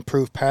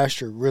 improved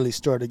pasture really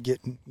started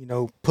getting,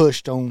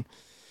 pushed on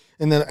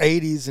in the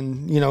 80s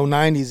and,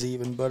 90s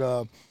even.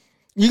 But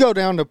you go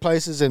down to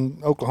places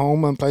in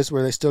Oklahoma and places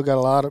where they still got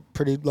a lot of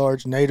pretty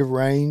large native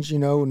range,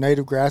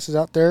 native grasses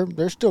out there.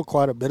 There's still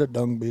quite a bit of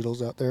dung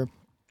beetles out there.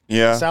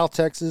 Yeah. South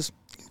Texas,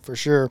 for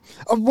sure.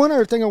 One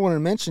other thing I wanted to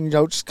mention,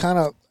 just kind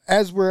of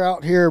as we're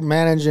out here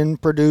managing,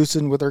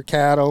 producing with our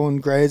cattle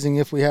and grazing,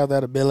 if we have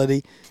that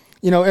ability,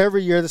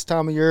 every year this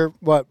time of year,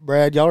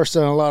 Brad, y'all are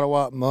selling a lot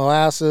of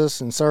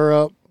molasses and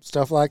syrup,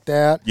 stuff like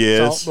that.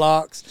 Yes. Salt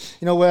blocks.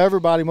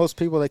 Where most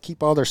people, they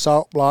keep all their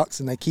salt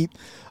blocks and they keep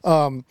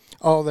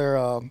all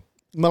their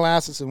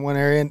molasses in one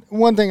area. And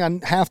one thing I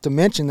have to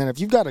mention, that if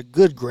you've got a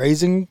good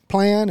grazing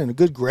plan and a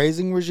good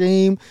grazing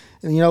regime,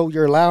 and,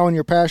 you're allowing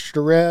your pasture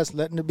to rest,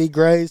 letting it be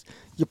grazed,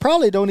 you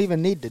probably don't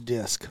even need the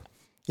disc.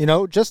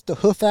 Just the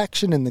hoof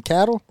action in the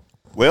cattle.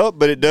 Well,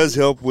 but it does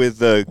help with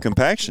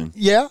compaction.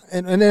 Yeah,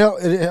 and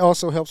it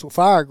also helps with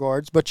fire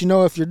guards. But,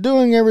 if you're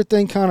doing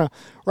everything kind of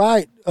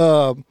right,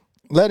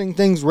 letting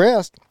things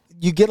rest,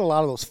 you get a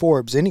lot of those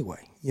forbs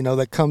anyway.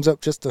 That comes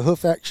up just the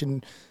hoof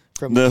action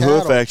from the cattle.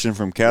 Hoof action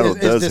from cattle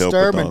does help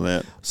with all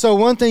that. So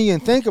one thing you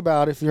can think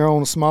about if you're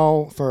on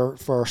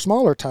for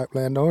smaller type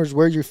landowners,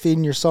 where you're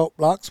feeding your salt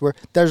blocks, where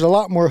there's a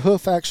lot more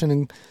hoof action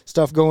and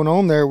stuff going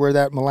on there, where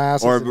that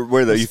molasses or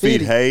where you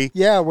feed hay.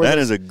 Yeah, that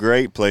is a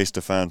great place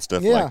to find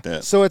stuff like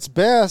that. So it's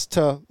best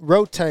to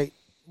rotate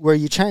where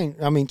you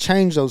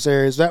change those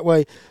areas that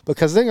way,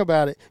 because think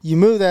about it, you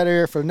move that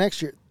area for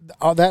next year,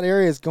 that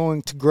area is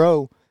going to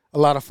grow a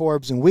lot of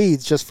forbs and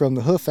weeds just from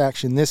the hoof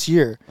action this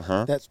year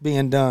that's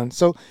being done.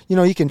 So,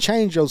 you can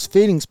change those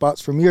feeding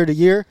spots from year to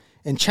year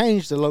and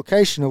change the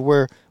location of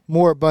where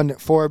more abundant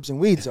forbs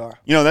and weeds are.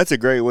 That's a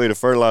great way to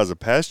fertilize a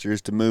pasture,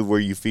 is to move where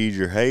you feed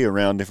your hay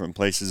around different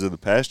places of the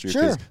pasture.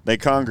 Sure. They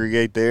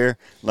congregate there.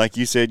 Like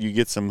you said, you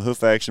get some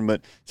hoof action, but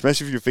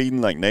especially if you're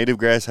feeding like native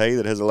grass hay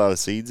that has a lot of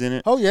seeds in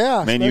it. Oh,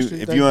 yeah. Man,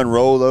 if you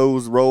unroll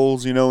those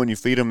rolls, and you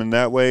feed them in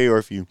that way, or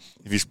if you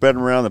spread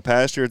them around the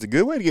pasture, it's a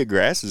good way to get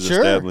grasses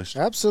established.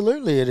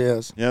 Absolutely it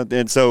is. Yeah,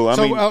 and so,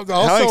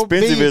 how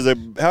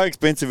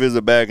expensive is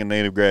a bag of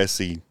native grass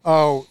seed?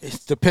 Oh, it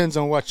depends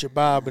on what you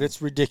buy, but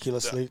it's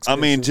ridiculously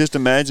expensive. Just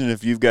imagine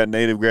if you've got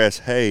native grass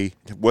hay,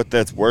 what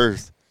that's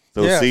worth.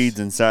 Those seeds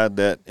inside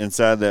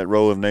that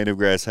roll of native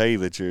grass hay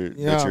that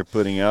you're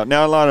putting out.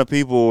 Now, a lot of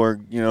people are,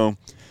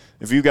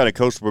 if you've got a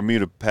coastal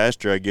Bermuda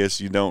pasture, I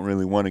guess you don't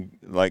really want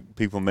to, like,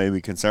 people may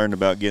be concerned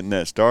about getting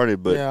that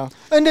started. But yeah,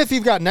 and if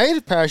you've got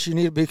native pasture, you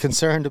need to be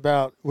concerned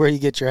about where you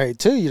get your hay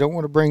too. You don't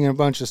want to bring in a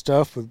bunch of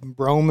stuff with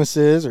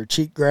bromuses or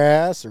cheat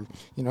grass or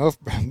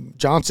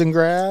Johnson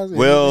grass.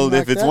 Well,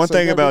 if it's one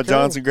thing about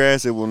Johnson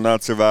grass, it will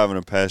not survive in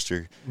a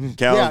pasture.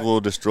 Cows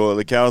will destroy it.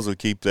 The cows will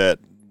keep that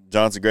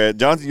Johnson grass.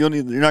 You're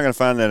not going to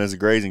find that as a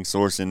grazing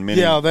source in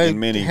many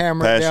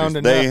hammer pastures. It down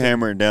to they nothing.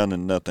 hammer it down to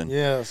nothing.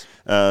 Yes.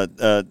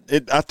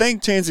 I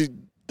think, Chancey,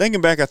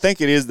 thinking back, I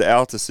think it is the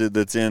alticid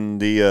that's in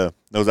the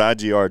those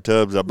IGR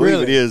tubs. I believe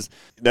Really? it is.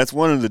 That's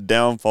one of the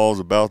downfalls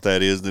about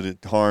that is that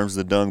it harms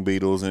the dung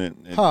beetles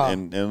and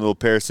little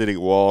parasitic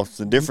wasps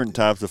and different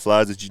types of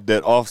flies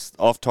that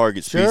off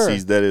target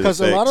species that it affects.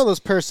 Because a lot of those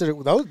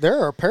there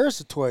are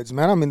parasitoids,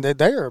 man. I mean,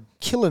 they are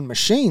killing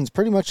machines.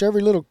 Pretty much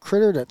every little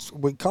critter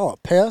we call a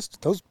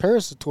pest, those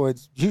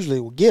parasitoids usually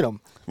will get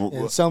them,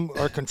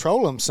 or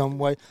control them some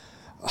way.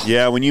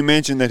 Yeah, when you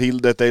mentioned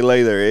that they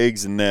lay their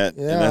eggs in that,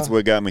 and that's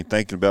what got me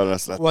thinking about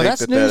it.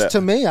 That's news to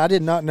me. I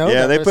did not know that.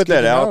 Yeah, they put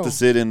that out to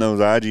sit in those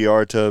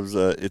IGR tubs.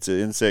 It's an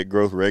insect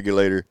growth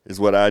regulator is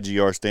what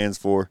IGR stands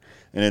for,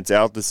 and it's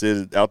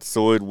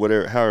Alticid,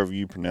 whatever, however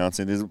you pronounce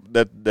it, is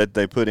that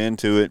they put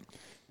into it.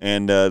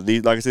 And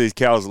like I said, these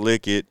cows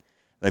lick it.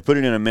 They put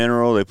it in a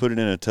mineral. They put it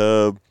in a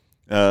tub.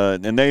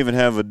 And they even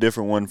have a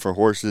different one for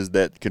horses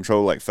that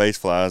control like face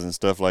flies and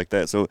stuff like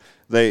that. So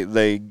they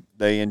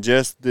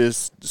ingest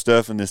this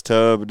stuff in this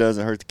tub. It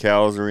doesn't hurt the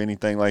cows or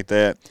anything like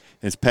that.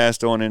 It's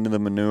passed on into the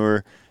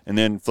manure. And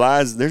then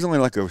flies, there's only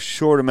like a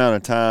short amount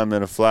of time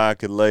that a fly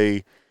could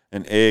lay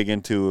an egg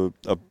into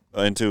a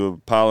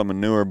pile of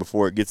manure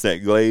before it gets that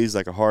glaze,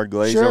 like a hard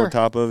glaze over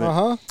top of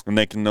it. And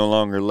they can no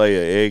longer lay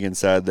an egg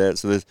inside that.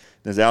 So this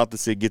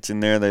Alticid gets in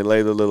there. They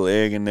lay the little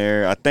egg in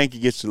there. I think it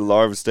gets to the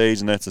larva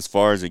stage, and that's as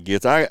far as it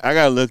gets. I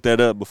got to look that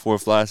up before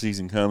fly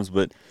season comes,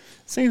 but it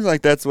seems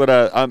like that's what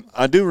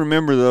I do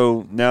remember,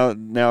 though,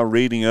 now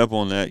reading up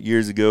on that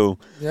years ago.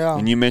 Yeah.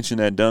 And you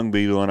mentioned that dung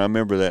beetle, and I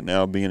remember that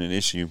now being an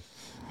issue.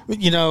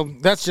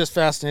 That's just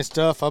fascinating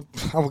stuff.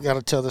 I've got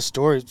to tell this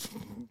story.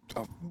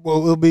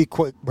 Well, it'll be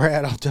quick,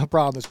 Brad. I'll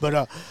promise.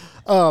 But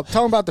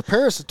talking about the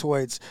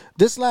parasitoids,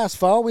 this last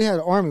fall we had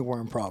an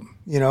armyworm problem.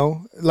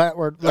 Last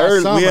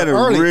summer, we had a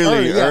early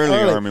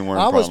armyworm problem.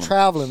 I was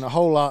traveling a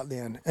whole lot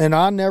then, and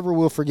I never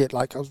will forget.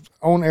 Like I was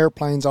on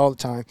airplanes all the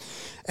time,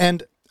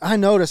 and I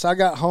noticed I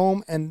got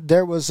home and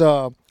there was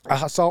I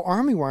saw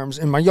armyworms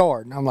in my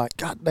yard, and I'm like,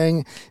 God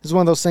dang! It's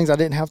one of those things I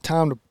didn't have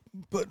time to.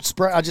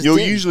 You'll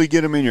usually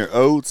get them in your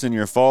oats and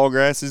your fall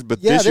grasses, but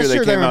this year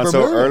they came out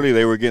so early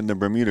they were getting the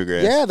Bermuda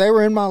grass. Yeah, they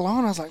were in my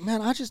lawn. I was like,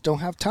 man, I just don't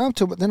have time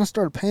to. But then I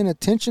started paying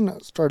attention. I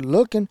started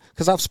looking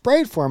because I've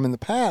sprayed for them in the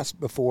past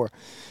before.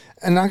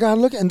 And I got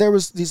to look, and there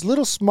was these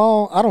little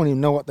small, I don't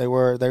even know what they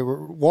were. They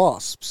were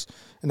wasps.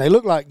 And they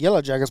looked like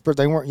yellow jackets, but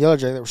they weren't yellow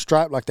jackets. They were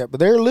striped like that. But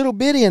they were little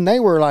bitty, and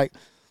they were like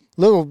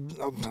little,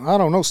 I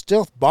don't know,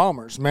 stealth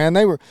bombers, man.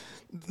 They were.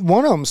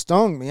 One of them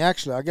stung me,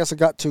 actually. I guess I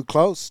got too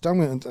close. Stung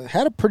me. It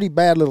had a pretty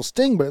bad little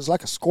sting, but it was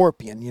like a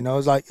scorpion, It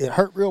was like it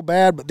hurt real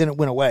bad, but then it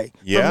went away.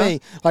 Yeah. For me,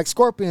 like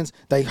scorpions,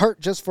 they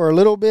hurt just for a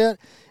little bit,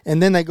 and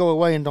then they go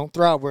away and don't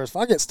thrive. Whereas if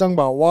I get stung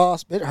by a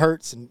wasp, it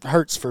hurts and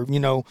hurts for,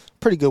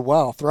 pretty good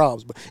while,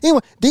 throbs. But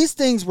anyway, these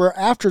things were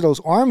after those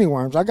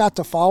armyworms. I got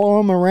to follow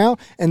them around,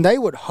 and they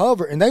would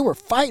hover, and they were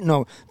fighting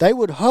them. They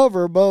would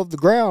hover above the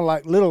ground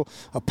like little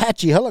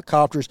Apache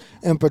helicopters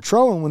and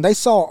patrol. And when they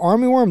saw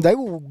an armyworm, they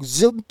would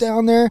zip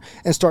down there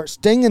and start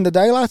stinging the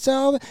daylights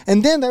out of it.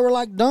 And then they were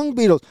like dung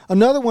beetles.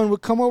 Another one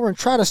would come over and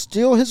try to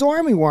steal his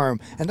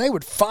armyworm, and they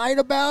would fight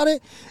about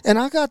it. And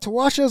I got to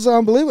watch it. It was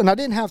unbelievable. And I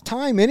didn't have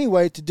time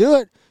anyway to do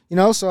it,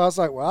 so I was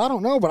like, well, I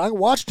don't know, but I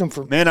watched them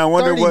for Man, I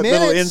wonder what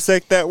minutes. little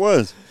insect that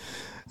was.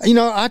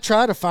 I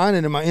tried to find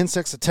it in my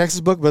Insects of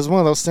Texas book, but it's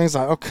one of those things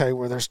like, okay,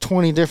 where there's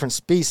 20 different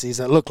species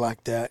that look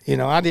like that.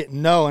 I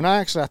didn't know. And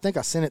I think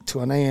I sent it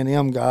to an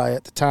A&M guy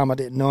at the time. I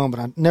didn't know him, but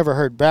I never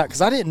heard back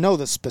because I didn't know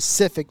the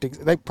specific.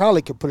 They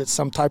probably could put it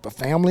some type of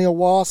family of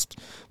wasps,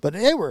 but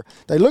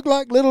they looked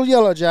like little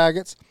yellow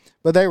jackets,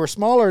 but they were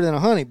smaller than a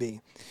honeybee.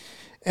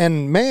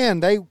 And man,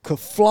 they could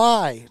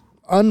fly.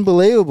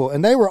 Unbelievable.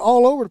 And they were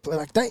all over the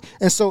place.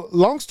 And so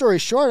long story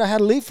short, I had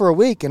to leave for a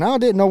week, and I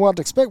didn't know what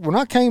to expect. When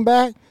I came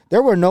back,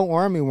 there were no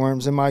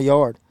armyworms in my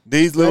yard.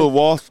 These little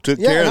wasps took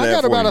care of that. Yeah,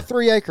 I got about a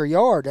 3-acre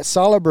yard. That's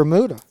solid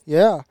Bermuda.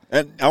 Yeah.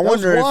 And I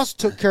wonder those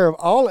wasps took care of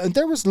all, and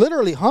there was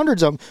literally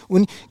hundreds of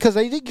them because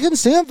they couldn't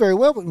see them very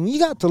well. But when you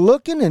got to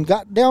looking and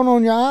got down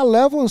on your eye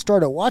level and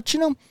started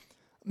watching them,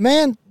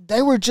 man,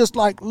 they were just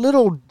like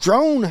little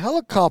drone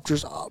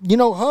helicopters,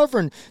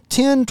 hovering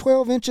 10,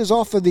 12 inches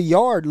off of the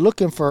yard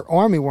looking for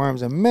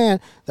armyworms. And, man,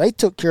 they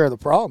took care of the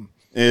problem.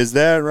 Is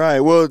that right?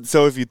 Well,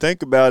 so if you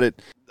think about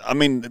it, I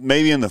mean,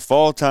 maybe in the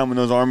fall time when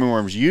those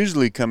armyworms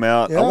usually come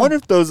out, I wonder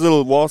if those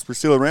little wasps are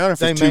still around,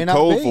 if it's too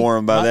cold for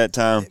them by that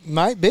time. It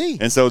might be.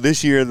 And so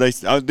this year,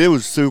 it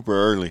was super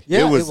early.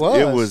 Yeah, it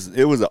was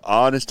the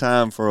oddest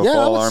time for a fall armyworm.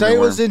 Yeah, I would say it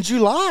was in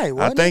July,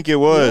 wasn't I think it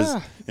was.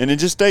 Yeah. And it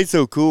just stayed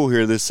so cool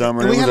here this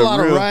summer. And we had a lot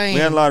of rain. We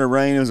had a lot of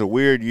rain. It was a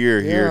weird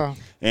year here.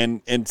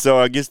 And so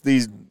I guess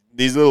these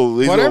little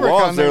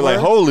wasps, they're like,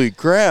 holy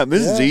crap,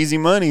 this is easy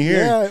money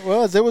here. Yeah, it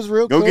was. It was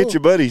real cool. Go get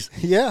your buddies.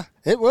 Yeah,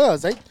 it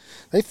was.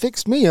 They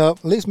fixed me up,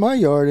 at least my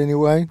yard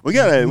anyway. We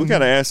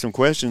gotta ask some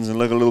questions and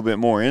look a little bit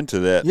more into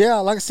that. Yeah,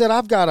 like I said,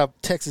 I've got a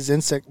Texas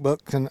insect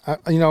book, and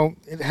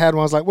it had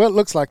one. I was like, well, it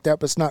looks like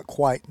that, but it's not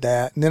quite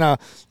that. And then I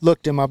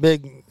looked in my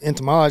big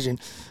entomology,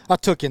 and I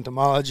took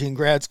entomology in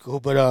grad school,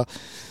 but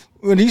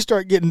when you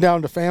start getting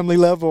down to family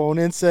level on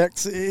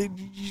insects,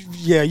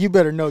 you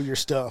better know your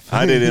stuff.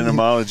 I did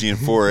entomology in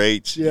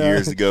 4-H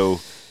years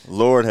ago.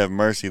 Lord have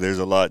mercy, there's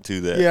a lot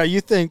to that. Yeah,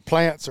 you think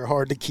plants are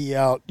hard to key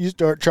out. You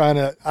start trying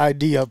to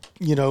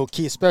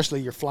key,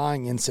 especially your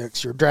flying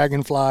insects, your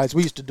dragonflies.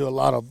 We used to do a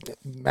lot of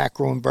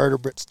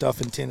macroinvertebrate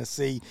stuff in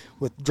Tennessee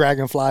with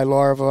dragonfly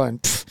larvae.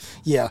 And,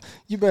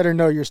 you better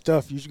know your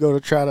stuff. You should go to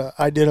try to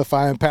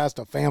identify them past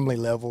a family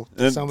level,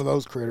 some of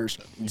those critters.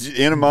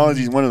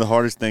 Entomology is one of the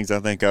hardest things I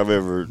think I've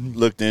ever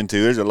looked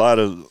into. There's a lot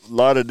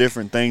of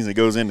different things that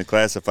goes into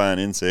classifying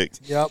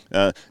insects. Yep.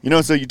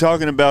 So you're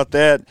talking about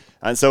that.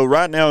 So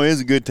right now is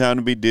a good time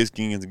to be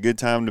disking. It's a good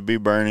time to be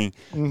burning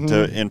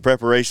in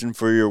preparation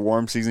for your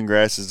warm season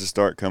grasses to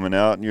start coming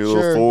out and your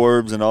little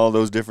forbs and all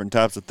those different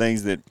types of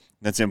things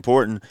that's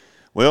important.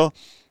 Well,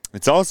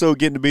 it's also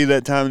getting to be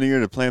that time of the year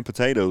to plant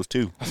potatoes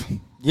too.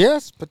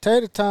 Yes,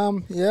 potato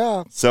time,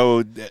 yeah.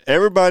 So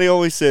everybody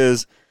always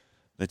says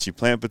that you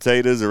plant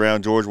potatoes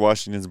around George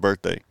Washington's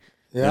birthday.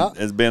 Yeah.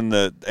 It's been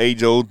the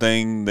age-old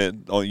thing that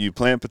you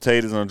plant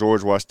potatoes on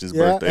George Washington's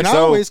birthday. And I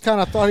always kind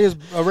of thought he was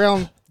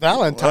around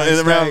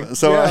Valentine's Day.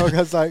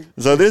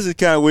 So this is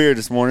kind of weird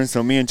this morning.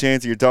 So me and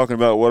Chancey are talking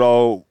about what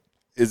all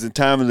is the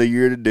time of the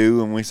year to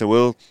do, and we said,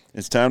 well,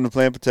 it's time to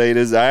plant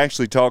potatoes. I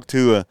actually talked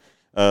to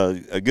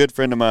a good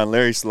friend of mine,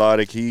 Larry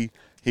Slottick.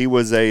 He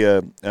was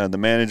the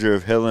manager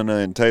of Helena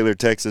in Taylor,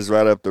 Texas,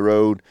 right up the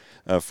road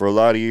for a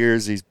lot of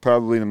years. He's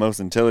probably the most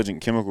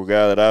intelligent chemical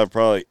guy that I've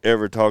probably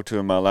ever talked to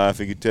in my life.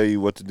 He could tell you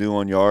what to do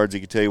on yards. He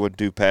could tell you what to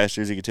do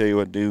pastures. He could tell you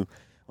what to do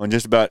on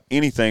just about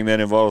anything that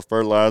involves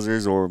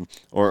fertilizers or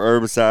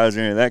herbicides or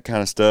any of that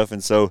kind of stuff.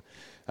 And so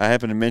I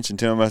happened to mention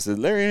to him, I said,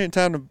 Larry, any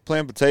time to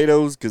plant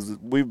potatoes? Because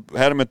we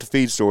had them at the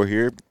feed store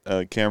here,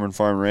 Cameron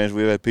Farm Ranch.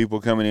 We've had people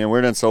coming in.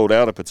 We're done sold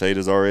out of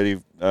potatoes already.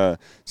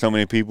 So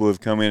many people have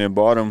come in and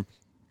bought them.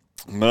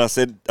 But I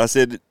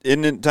said,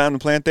 isn't it time to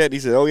plant that? He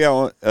said, oh, yeah,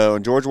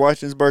 on George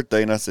Washington's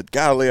birthday. And I said,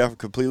 golly, I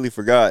completely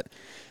forgot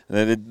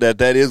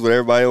that is what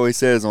everybody always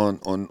says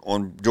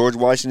on George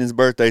Washington's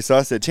birthday. So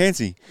I said,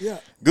 Chancey,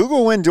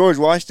 Google when George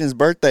Washington's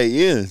birthday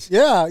is.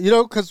 Yeah,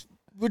 because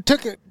we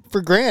took it for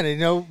granted,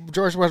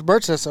 George Washington's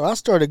birthday. So I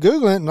started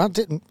Googling it, and I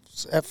didn't.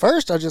 At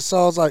first, I just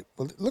saw, I was like,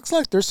 well, it looks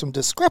like there's some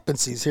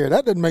discrepancies here.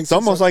 That didn't make sense. It's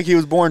almost like he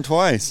was born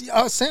twice.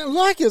 Sound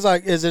like it's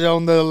like, is it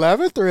on the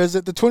 11th or is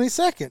it the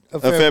 22nd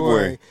of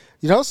February?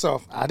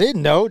 So I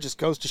didn't know. It just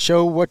goes to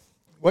show what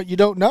you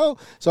don't know.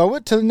 So I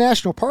went to the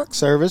National Park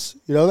Service,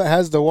 that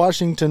has the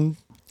Washington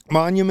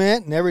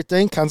Monument and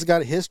everything, kind of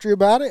got a history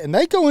about it. And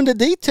they go into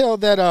detail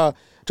that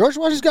George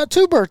Washington's got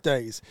 2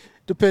 birthdays,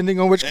 depending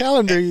on which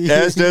calendar you use.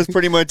 As does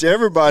pretty much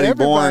everybody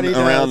born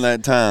around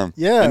that time.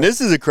 Yeah. And this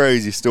is a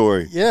crazy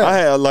story. Yeah.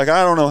 I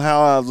don't know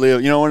how I've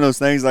lived. One of those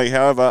things like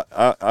how have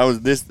I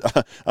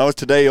was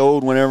today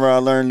old whenever I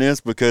learned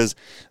this because,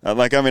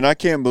 I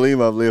can't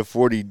believe I've lived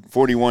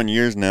 41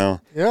 years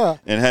now. Yeah.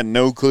 And had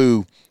no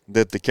clue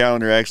that the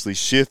calendar actually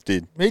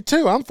shifted. Me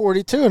too. I'm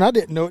 42, and I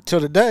didn't know it till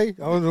today.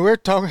 We're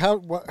talking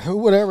who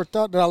would ever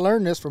thought that I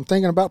learned this from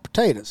thinking about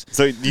potatoes?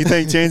 So do you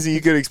think, Chancey,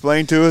 you could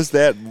explain to us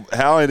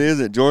how it is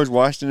that George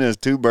Washington has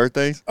 2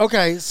 birthdays?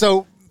 Okay,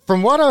 so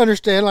from what I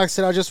understand, like I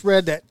said, I just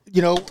read that,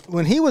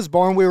 when he was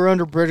born, we were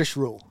under British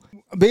rule.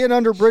 Being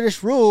under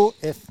British rule,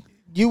 if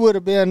you would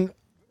have been,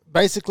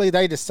 basically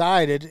they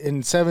decided in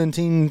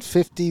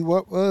 1750,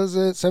 what was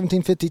it,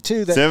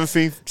 1752?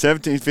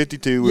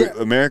 1752,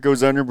 America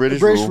was under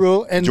British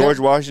rule. And George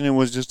Washington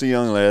was just a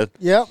young lad.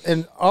 Yep,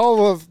 and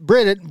all of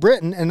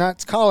Britain and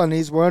its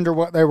colonies were under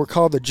what they were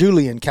called the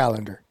Julian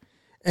calendar.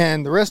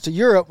 And the rest of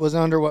Europe was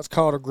under what's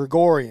called a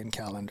Gregorian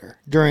calendar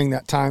during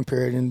that time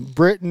period. In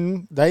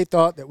Britain, they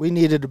thought that we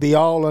needed to be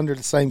all under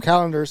the same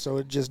calendar, so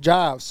it just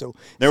jives. So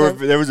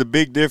there was a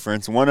big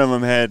difference. One of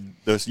them had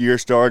the year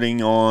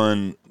starting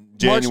on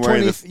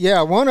January.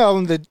 One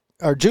of them,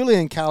 our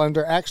Julian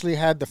calendar, actually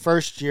had the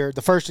first of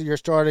the year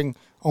starting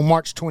on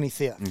March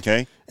 25th.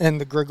 Okay. And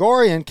the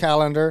Gregorian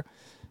calendar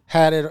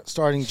had it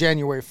starting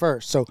January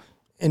 1st. So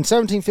in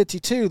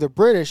 1752, the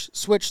British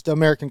switched the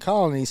American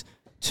colonies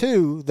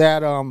to that.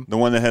 The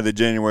one that had the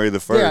January the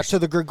 1st. Yeah, to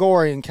the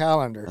Gregorian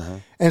calendar. Uh-huh.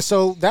 And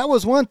so that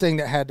was one thing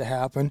that had to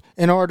happen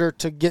in order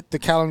to get the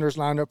calendars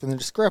lined up and the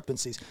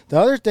discrepancies. The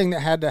other thing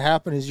that had to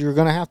happen is you're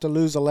going to have to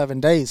lose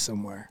 11 days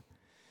somewhere.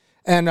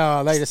 And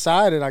they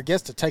decided, I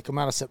guess, to take them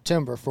out of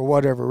September for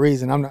whatever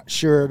reason. I'm not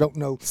sure. I don't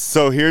know.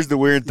 So here's the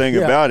weird thing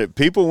about it.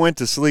 People went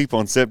to sleep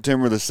on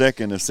September the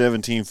 2nd of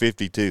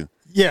 1752.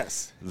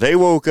 Yes. They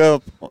woke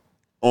up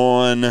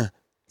on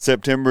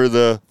September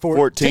the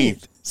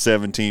 14th,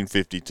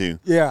 1752.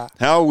 Yeah.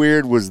 How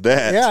weird was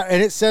that? Yeah,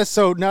 and it says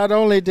so not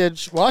only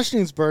did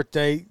Washington's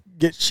birthday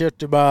get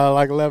shifted by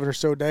like 11 or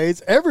so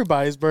days,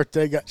 everybody's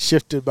birthday got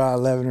shifted by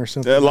 11 or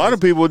something. A lot of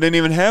people didn't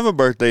even have a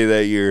birthday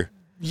that year.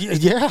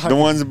 Yeah. The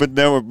ones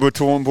that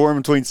were born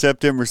between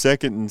September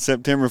 2nd and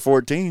September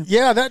 14th.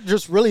 Yeah, that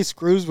just really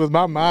screws with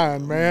my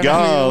mind, man.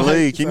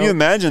 Golly, can you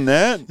imagine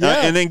that? Yeah.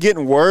 And then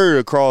getting word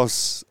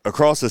across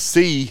a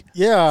sea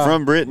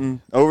from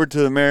Britain over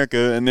to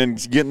America, and then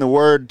getting the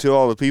word to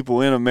all the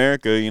people in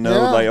America,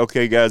 like,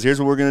 okay, guys, here's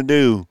what we're going to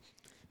do.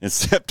 It's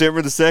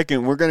September the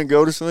 2nd. We're going to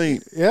go to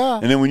sleep. Yeah.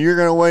 And then when you're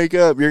going to wake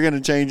up, you're going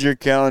to change your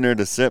calendar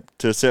to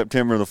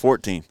September the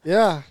 14th.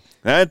 Yeah.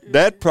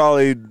 That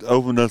probably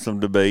opened up some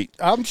debate.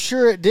 I'm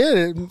sure it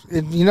did.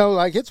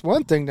 Like it's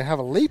one thing to have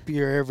a leap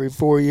year every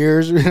 4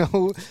 years,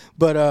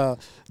 but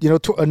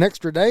an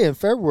extra day in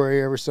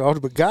February every so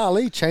often. But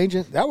golly,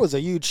 changing that was a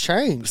huge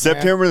change.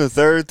 September the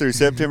 3rd through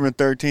September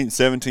 13th,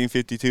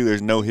 1752.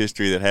 There's no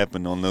history that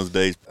happened on those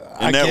days.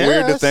 Isn't that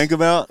weird to think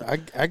about?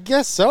 I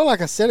guess so.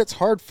 Like I said, it's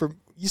hard for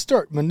you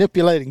start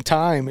manipulating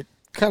time. It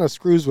kind of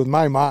screws with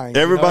my mind.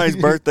 Everybody's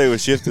birthday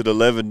was shifted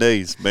 11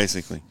 days,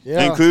 basically,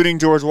 including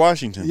George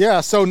Washington.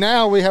 Yeah, so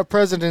now we have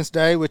President's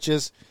Day, which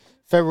is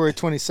February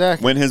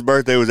 22nd. When his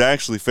birthday was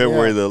actually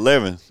February the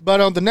 11th.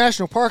 But on the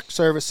National Park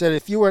Service said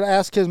if you were to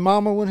ask his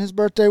mama when his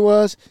birthday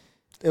was,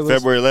 it was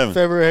February 11th.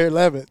 February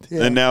 11th.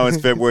 Yeah. And now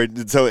it's February.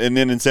 So, and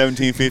then in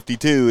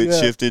 1752, it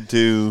shifted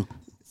to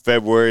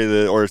February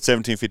or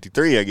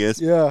 1753, I guess.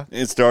 Yeah.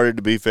 It started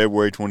to be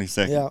February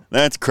 22nd. Yeah.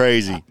 That's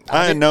crazy.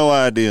 I had no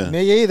idea.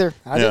 Me either.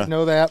 I didn't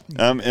know that.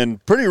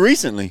 And pretty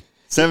recently,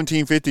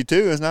 1752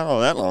 is not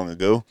all that long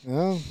ago.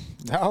 No.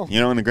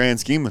 In the grand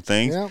scheme of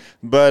things. Yeah.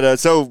 But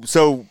so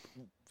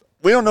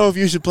we don't know if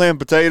you should plant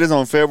potatoes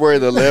on February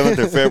the 11th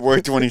or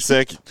February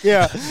 22nd.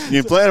 Yeah.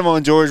 You plant them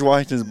on George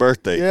Washington's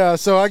birthday. Yeah,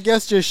 so I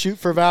guess just shoot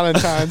for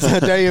Valentine's a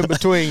day in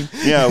between.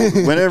 Yeah,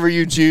 whenever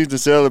you choose to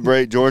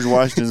celebrate George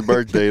Washington's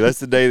birthday, that's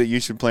the day that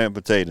you should plant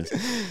potatoes.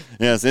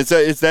 Yes,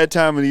 it's that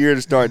time of the year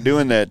to start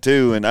doing that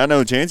too. And I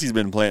know Chancey's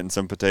been planting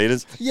some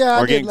potatoes.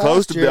 Yeah, or getting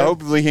close to.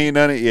 Hopefully, he ain't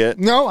done it yet.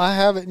 No, I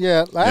haven't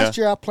yet. Last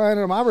year I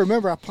planted them. I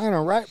remember I planted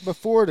them right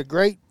before the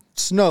great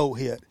snow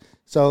hit.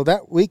 So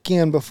that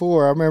weekend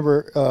before, I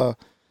remember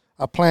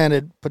I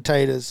planted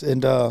potatoes,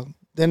 and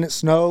then it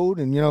snowed,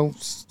 and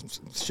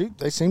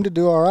they seem to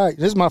do all right.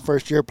 This is my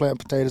first year planting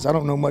potatoes. I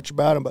don't know much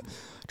about them, but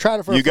tried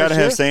it for you got to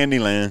have sandy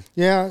land.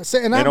 Yeah,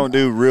 and they don't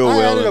do real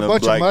well in a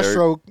bunch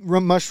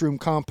of mushroom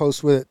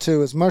compost with it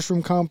too. It's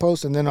mushroom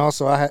compost, and then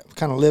also I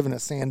kind of live in a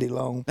sandy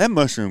loam. That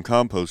mushroom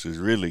compost is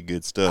really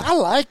good stuff. I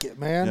like it,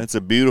 man. That's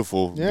a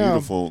beautiful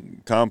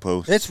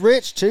compost. It's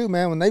rich too,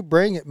 man. When they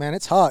bring it, man,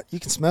 it's hot. You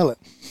can smell it.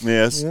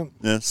 Yes.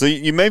 Yeah. So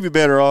you may be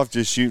better off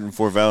just shooting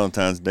for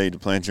Valentine's Day to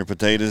plant your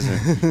potatoes.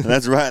 And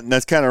that's right.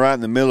 That's kind of right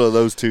in the middle of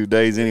those 2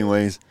 days,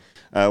 anyways.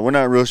 We're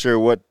not real sure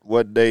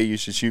what day you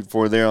should shoot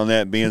for there on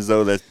that, being as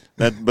though that.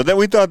 But then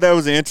we thought that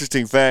was an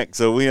interesting fact,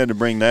 so we had to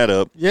bring that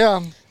up.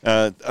 Yeah.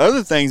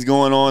 Other things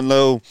going on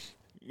though,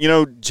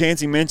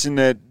 Chancey mentioned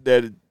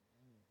that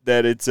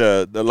it's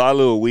a lot of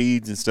little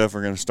weeds and stuff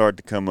are going to start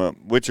to come up,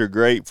 which are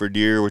great for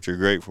deer, which are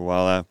great for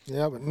wildlife.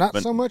 Yeah, but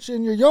not so much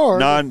in your yard.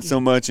 Not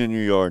so much in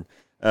your yard.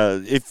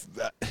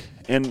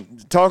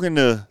 And talking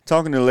to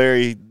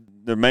Larry,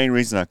 the main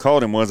reason I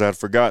called him was I'd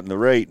forgotten the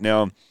rate.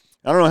 Now,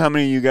 I don't know how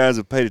many of you guys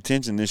have paid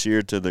attention this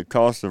year to the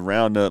cost of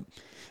Roundup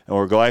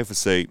or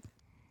glyphosate.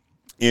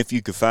 If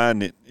you could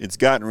find it, it's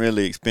gotten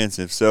really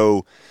expensive.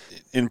 So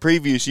in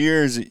previous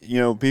years,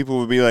 people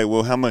would be like,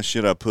 well, how much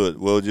should I put?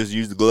 Well, just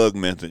use the glug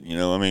method.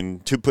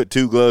 To put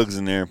 2 glugs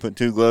in there, put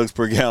 2 glugs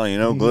per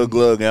gallon,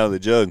 glug out of the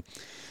jug.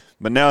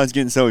 But now it's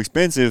getting so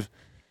expensive,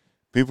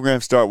 people are going to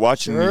have to start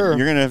watching. Sure.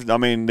 You're going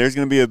to there's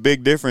going to be a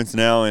big difference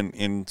now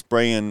in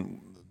spraying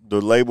the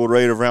labeled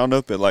rate of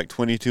Roundup at like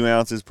 22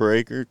 ounces per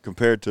acre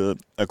compared to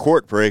a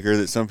quart per acre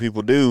that some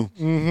people do.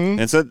 Mm-hmm.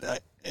 And so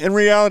in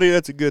reality,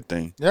 that's a good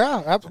thing.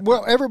 Yeah.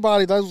 Well,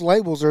 those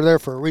labels are there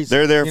for a reason.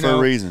 They're there for a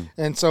reason.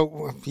 And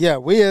so,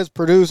 we as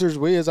producers,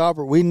 we as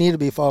operators, we need to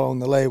be following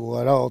the label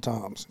at all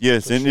times.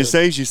 Yes, and it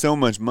saves you so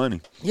much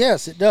money.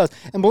 Yes, it does.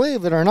 And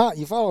believe it or not,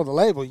 you follow the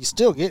label, you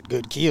still get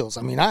good kills.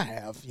 I mean, I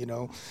have,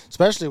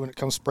 especially when it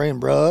comes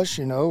spraying brush,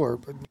 or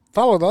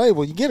follow the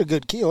label, you get a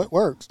good kill. It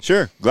works.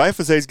 Sure.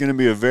 Glyphosate's going to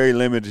be a very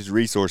limited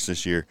resource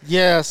this year.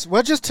 Yes.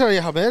 Well, just tell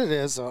you how bad it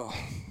is.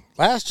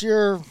 Last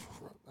year,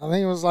 I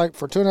think it was like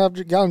for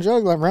 2.5 gallon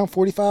jug, like around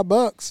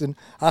 $45. And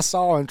I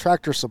saw in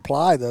Tractor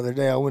Supply the other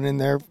day, I went in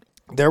there.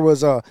 There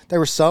was they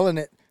were selling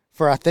it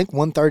for I think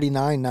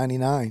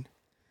 $139.99.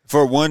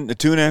 For a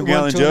 2.5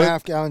 gallon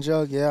jug? 2.5 gallon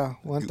jug, yeah.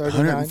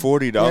 $139.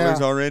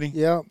 $140 already?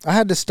 Yeah. I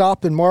had to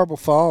stop in Marble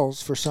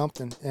Falls for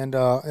something, and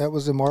it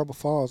was in Marble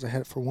Falls. I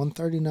had it for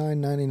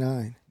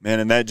 $139.99. Man,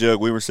 in that jug,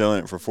 we were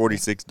selling it for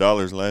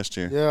 $46 last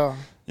year. Yeah.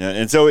 Yeah,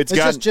 and so it's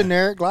just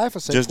generic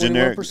glyphosate. Just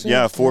generic,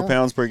 4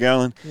 pounds per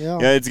gallon.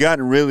 Yeah, it's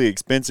gotten really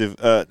expensive.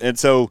 And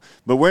so,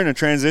 but we're in a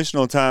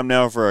transitional time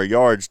now for our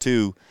yards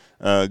too,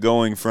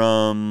 going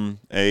from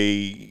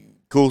a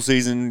cool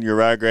season, your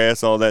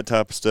ryegrass, all that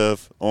type of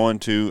stuff, on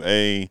to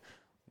a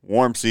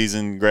warm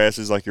season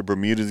grasses like your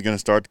Bermuda is going to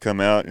start to come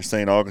out, your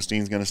St.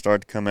 Augustine's going to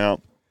start to come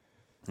out.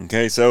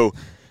 Okay, so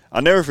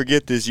I'll never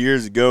forget this.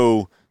 Years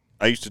ago,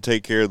 I used to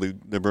take care of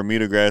the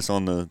Bermuda grass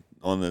on the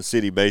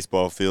city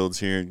baseball fields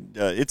here.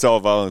 It's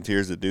all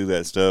volunteers that do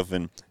that stuff,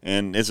 and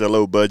it's a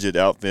low budget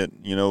outfit.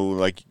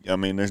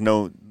 There's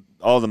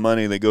all the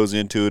money that goes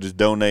into it is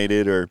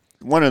donated or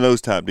one of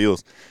those type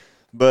deals.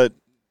 But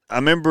I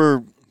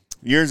remember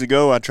years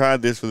ago I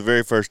tried this for the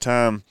very first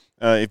time.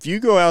 if you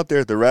go out there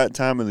at the right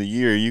time of the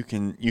year, you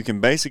can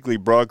basically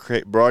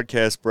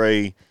broadcast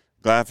spray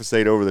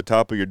glyphosate over the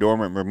top of your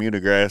dormant Bermuda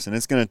grass, and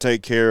it's going to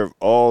take care of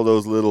all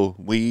those little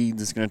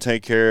weeds. It's going to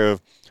take care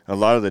of a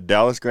lot of the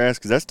Dallas grass,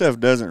 because that stuff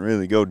doesn't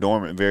really go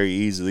dormant very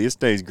easily. It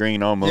stays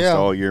green almost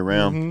all year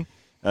round.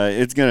 Mm-hmm.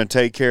 It's going to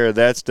take care of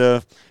that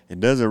stuff. It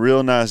does a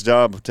real nice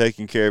job of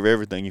taking care of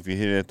everything if you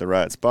hit it at the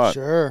right spot.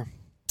 Sure.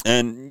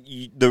 And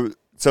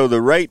so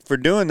the rate for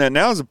doing that,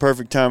 now is the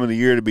perfect time of the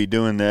year to be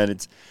doing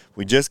that.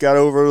 We just got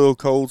over a little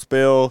cold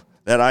spell.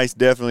 That ice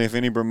definitely, if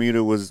any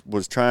Bermuda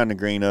was trying to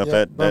green up,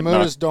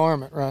 Bermuda's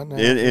dormant right now.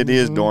 It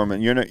is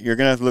dormant. You're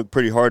gonna have to look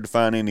pretty hard to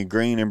find any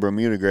green in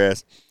Bermuda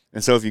grass.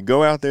 And so if you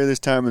go out there this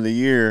time of the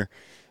year,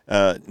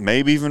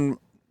 maybe even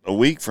a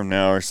week from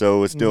now or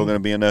so, it's still going to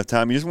be enough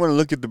time. You just want to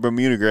look at the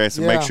Bermuda grass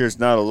and make sure it's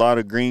not a lot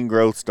of green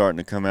growth starting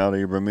to come out of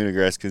your Bermuda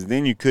grass, because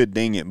then you could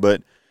ding it.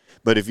 But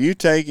if you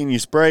take and you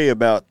spray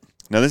about,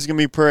 now this is going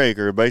to be per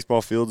acre. A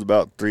baseball field's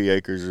about 3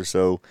 acres or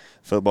so.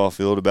 Football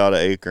field about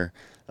 1 acre.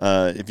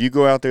 If you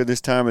go out there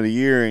this time of the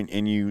year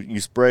and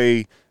you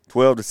spray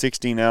 12 to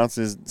 16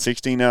 ounces,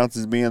 16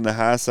 ounces being the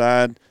high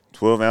side,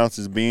 12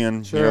 ounces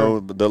being,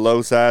 the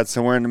low side,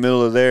 somewhere in the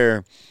middle of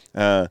there,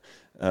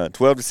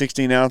 12 to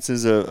 16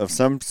 ounces of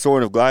some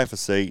sort of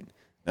glyphosate.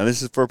 Now,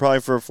 this is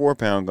probably for a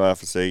 4-pound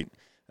glyphosate.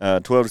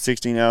 12 to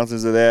 16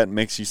 ounces of that,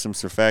 mix you some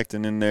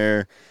surfactant in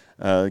there.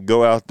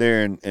 Go out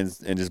there and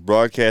just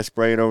broadcast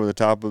spray it over the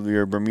top of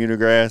your Bermuda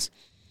grass.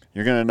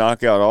 You're going to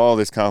knock out all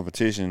this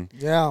competition.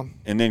 Yeah.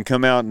 And then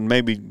come out and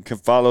maybe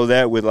follow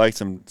that with like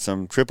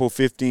some triple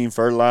 15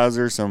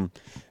 fertilizer,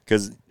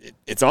 because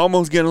it's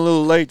almost getting a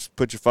little late to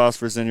put your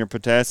phosphorus and your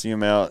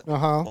potassium out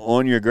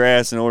on your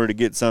grass in order to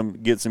get some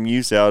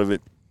use out of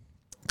it,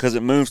 because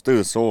it moves through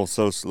the soil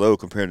so slow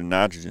compared to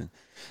nitrogen.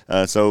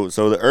 So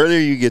the earlier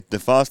you get the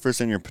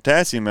phosphorus and your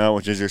potassium out,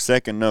 which is your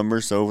second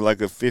number, so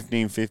like a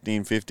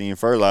 15-15-15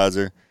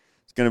 fertilizer,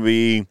 it's going to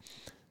be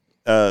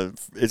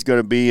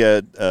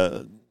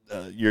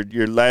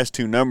your last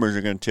two numbers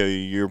are going to tell you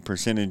your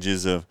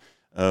percentages of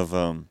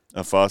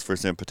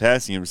phosphorus and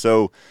potassium.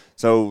 So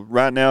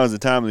right now is the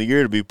time of the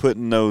year to be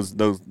putting those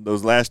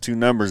last two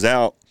numbers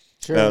out,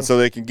 so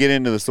they can get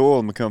into the soil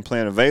and become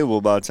plant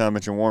available by the time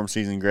that your warm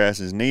season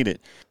grasses need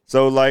it.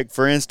 So, like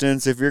for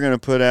instance, if you're going to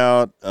put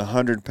out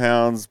 100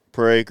 pounds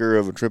per acre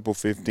of a triple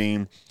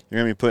 15, you're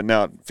going to be putting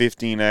out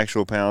 15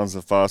 actual pounds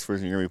of phosphorus,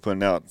 and you're going to be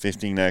putting out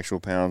 15 actual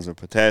pounds of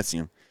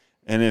potassium,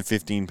 and then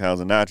 15 pounds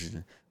of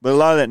nitrogen. But a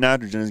lot of that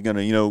nitrogen is going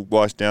to,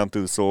 wash down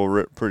through the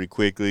soil pretty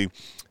quickly,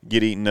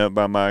 get eaten up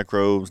by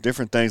microbes,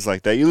 different things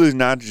like that. You lose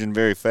nitrogen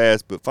very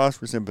fast, but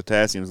phosphorus and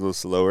potassium is a little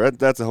slower.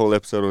 That's a whole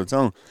episode of its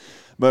own.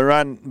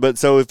 But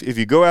so if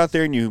you go out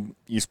there and you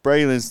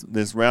spray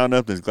this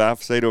Roundup, this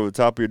glyphosate over the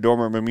top of your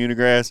dormant Bermuda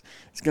grass,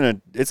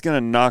 it's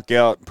gonna knock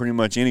out pretty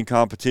much any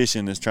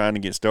competition that's trying to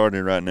get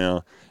started right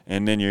now,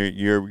 and then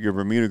your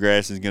Bermuda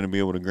grass is gonna be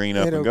able to green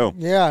up and go.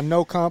 Yeah,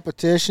 no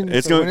competition. When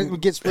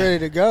it gets ready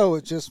to go,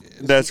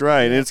 that's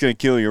right. Yeah. It's gonna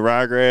kill your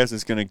ryegrass.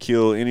 It's gonna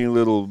kill any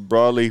little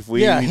broadleaf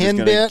weeds. Yeah,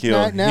 henbit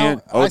right now.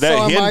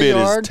 That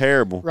henbit is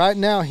terrible. Right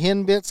now,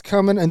 henbit's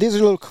coming, and these are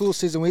little cool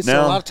season weeds. So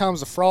a lot of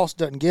times the frost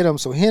doesn't get them.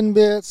 So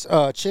henbits,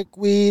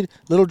 chickweed,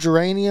 little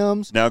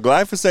geraniums. Now,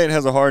 glyphosate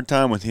has a hard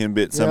time with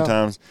henbit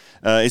sometimes,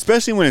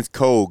 especially when it's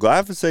cold.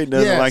 Glyphosate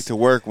doesn't like to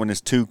work when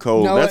it's too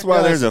cold. No, that's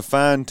why there's a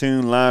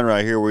fine-tuned line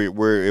right here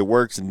where it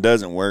works and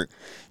doesn't work.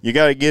 You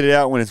got to get it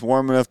out when it's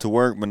warm enough to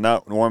work, but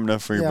not warm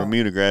enough for your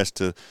Bermuda grass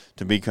to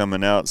be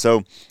coming out.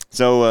 So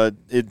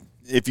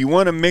if you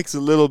want to mix a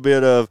little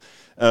bit of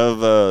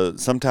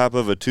some type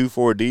of a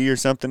 2,4-D or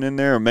something in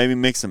there, or maybe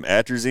mix some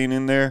atrazine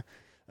in there,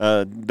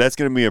 that's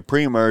going to be a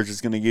pre-emerge. It's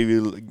going to give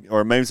you,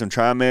 or maybe some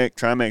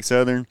Trimex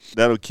Southern.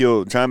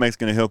 Trimex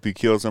going to help you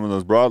kill some of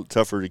those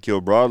tougher to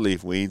kill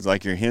broadleaf weeds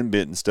like your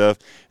henbit and stuff.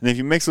 And if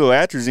you mix a little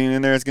atrazine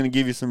in there, it's going to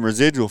give you some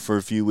residual for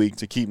a few weeks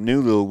to keep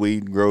new little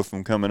weed growth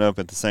from coming up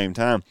at the same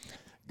time.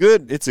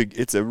 Good.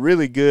 It's a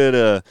really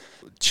good,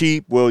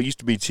 cheap. Well, it used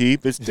to be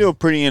cheap. It's still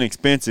pretty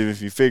inexpensive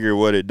if you figure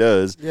what it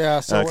does.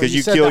 Yeah. So because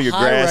you kill your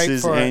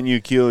grasses and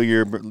you kill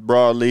your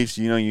broadleaves.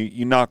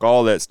 You knock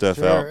all that stuff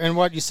out. And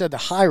what you said, the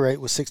high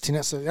rate was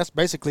 16. So that's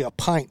basically a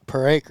pint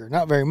per acre.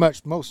 Not very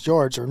much. Most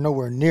yards are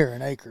nowhere near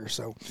an acre.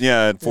 So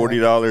yeah, at $40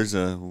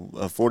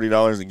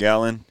 $40 a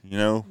gallon.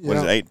 What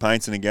is it, 8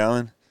 pints in a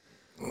gallon?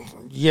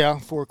 Yeah,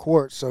 4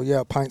 quarts. So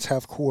yeah, pints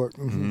half quart.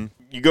 Mm-hmm.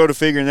 You go to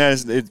figuring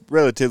that it's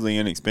relatively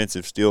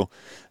inexpensive still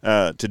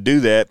to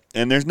do that,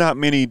 and there's not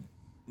many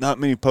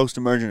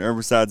post-emergent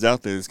herbicides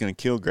out there that's going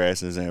to kill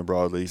grasses and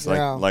broadleaves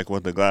like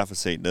what the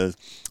glyphosate does.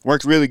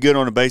 Works really good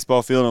on a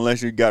baseball field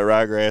unless you've got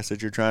ryegrass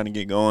that you're trying to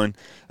get going.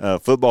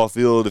 Football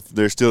field, if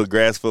there's still a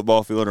grass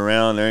football field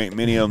around, there ain't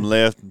many of them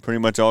left. Pretty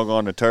much all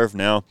gone to turf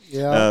now.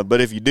 Yeah.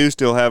 But if you do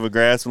still have a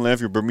grass one left,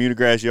 your Bermuda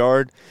grass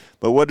yard.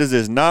 But what does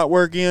this not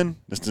work in?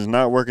 This does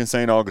not work in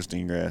St.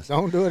 Augustine grass.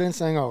 Don't do it in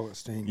St.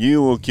 Augustine.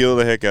 You will kill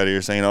the heck out of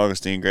your St.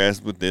 Augustine grass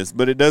with this,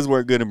 but it does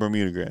work good in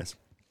Bermuda grass.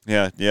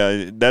 Yeah,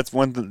 that's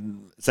one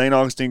thing. St.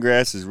 Augustine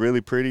grass is really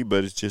pretty,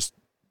 but it's just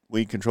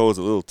weed control is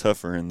a little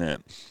tougher in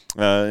that.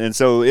 And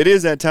so it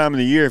is that time of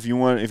the year if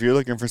you're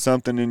looking for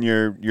something in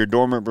your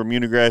dormant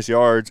Bermuda grass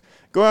yards,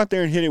 go out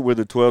there and hit it with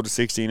a 12 to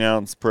 16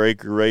 ounce per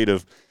acre rate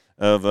of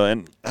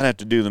and I'd have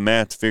to do the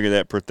math to figure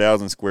that per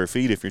 1,000 square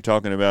feet if you're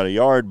talking about a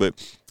yard, but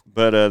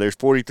there's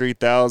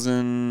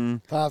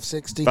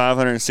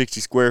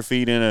 43,560 square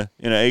feet in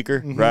an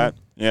acre, right?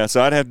 Yeah,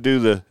 so I'd have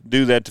to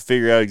do that to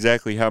figure out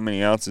exactly how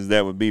many ounces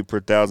that would be per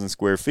 1,000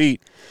 square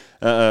feet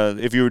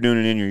if you were doing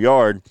it in your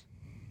yard.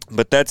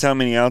 But that's how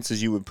many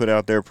ounces you would put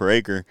out there per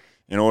acre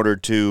in order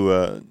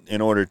to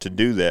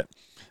do that.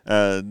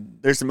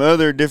 There's some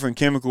other different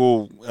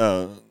chemical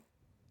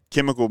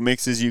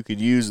mixes you could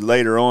use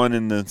later on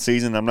in the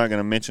season. I'm not going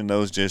to mention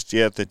those just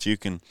yet that you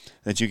can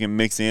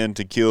mix in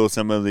to kill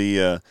some of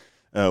the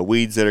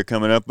weeds that are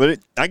coming up. But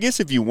I guess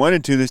if you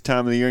wanted to this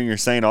time of the year in your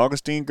St.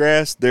 Augustine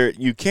grass, there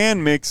you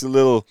can mix a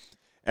little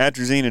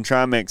atrazine and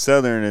Trimex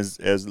Southern,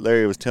 as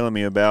Larry was telling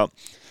me about.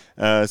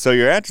 So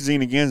your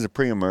atrazine again is a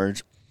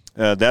pre-emerge.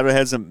 That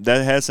has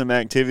some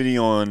activity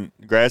on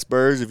grass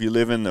burrs if you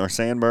live in, or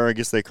sandbur, I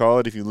guess they call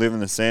it, if you live in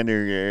the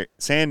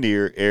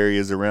sandier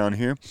areas around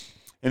here.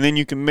 And then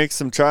you can mix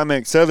some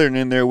Trimex Southern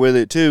in there with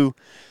it too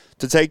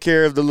to take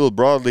care of the little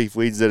broadleaf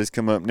weeds that has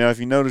come up. Now, if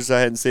you notice,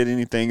 I hadn't said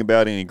anything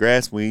about any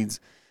grass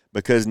weeds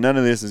because none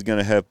of this is going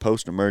to have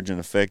post-emergent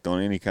effect on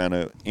any kind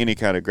of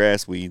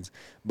grass weeds.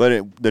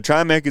 But the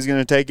Trimex is going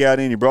to take out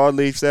any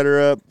broadleafs that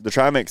are up. The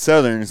Trimex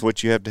Southern is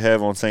what you have to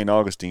have on St.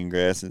 Augustine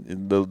grass.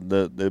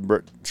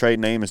 The trade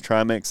name is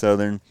Trimex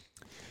Southern.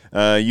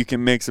 You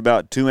can mix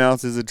about 2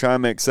 ounces of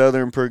Trimex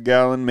Southern per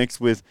gallon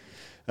mixed with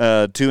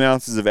 2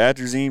 ounces of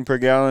atrazine per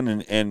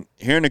gallon. And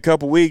here in a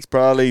couple weeks,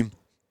 probably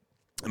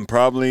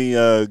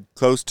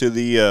close to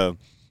the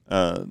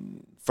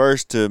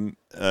first to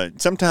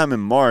sometime in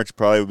March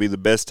probably would be the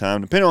best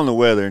time, depending on the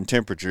weather and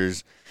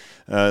temperatures.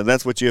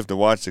 That's what you have to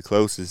watch the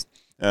closest.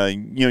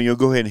 You'll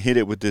go ahead and hit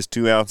it with this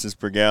 2 ounces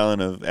per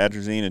gallon of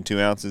atrazine and 2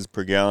 ounces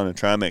per gallon of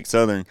Trimex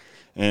Southern,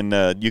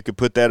 and you could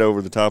put that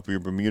over the top of your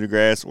Bermuda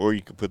grass, or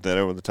you could put that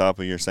over the top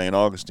of your St.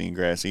 Augustine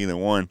grass, either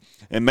one.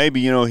 And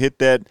maybe, hit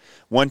that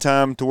one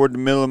time toward the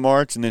middle of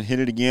March and then hit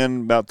it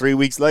again about 3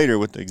 weeks later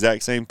with the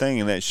exact same thing,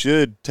 and that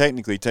should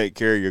technically take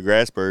care of your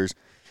grass burrs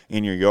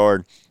in your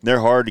yard.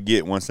 They're hard to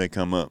get once they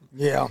come up.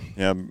 Yeah.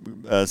 Yeah,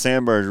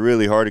 sandbur is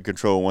really hard to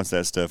control once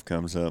that stuff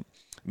comes up.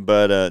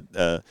 But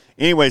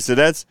anyway, so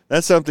that's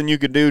something you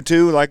could do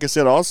too. Like I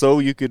said, also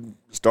you could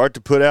start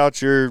to put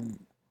out your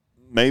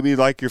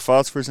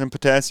phosphorus and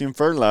potassium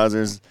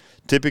fertilizers.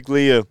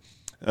 Typically a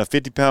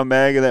 50-pound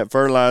bag of that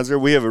fertilizer.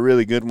 We have a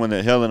really good one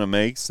that Helena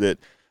makes that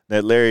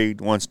Larry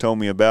once told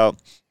me about.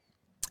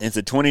 It's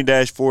a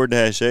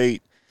 20-4-8,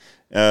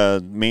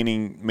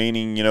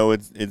 meaning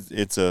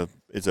it's a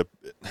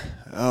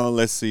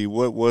let's see,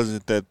 what was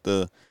it that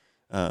the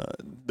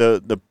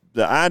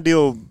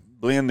ideal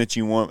blend that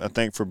you want, I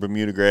think, for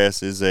Bermuda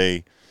grass is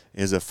a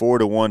 4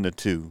 to 1 to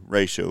 2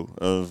 ratio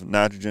of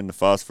nitrogen to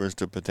phosphorus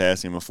to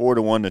potassium, a 4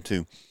 to 1 to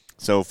 2.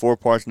 So 4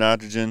 parts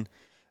nitrogen,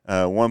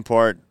 1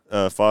 part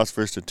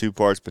phosphorus to 2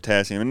 parts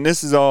potassium. And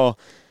this is all,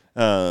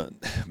 we'll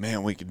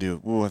have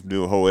to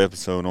do a whole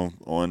episode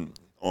on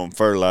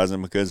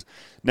fertilizing, because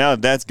now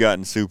that's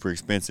gotten super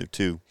expensive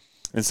too.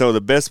 And so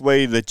the best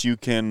way that you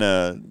can,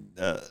 the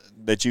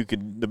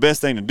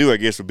best thing to do, I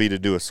guess, would be to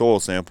do a soil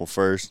sample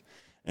first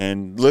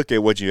and look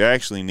at what you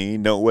actually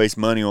need. Don't waste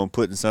money on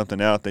putting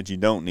something out that you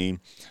don't need.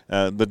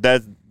 But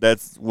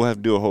we'll have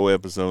to do a whole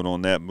episode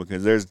on that,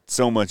 because there's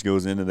so much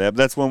goes into that. But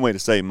that's one way to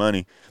save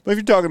money. But if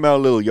you're talking about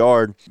a little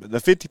yard, the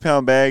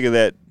 50-pound bag of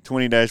that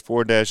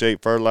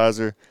 20-4-8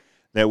 fertilizer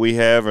that we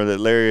have, or that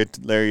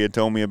Larry had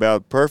told me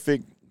about,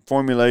 perfect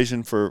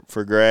formulation for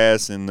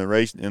grass and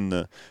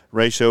the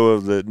ratio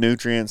of the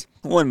nutrients.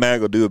 One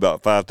bag will do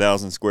about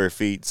 5,000 square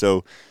feet,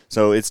 so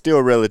it's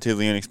still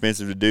relatively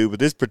inexpensive to do. But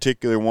this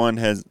particular one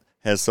has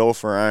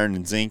sulfur, iron,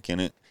 and zinc in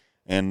it,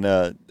 and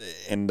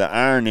the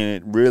iron in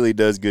it really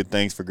does good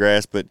things for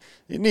grass. But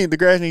the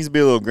grass needs to be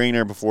a little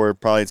greener before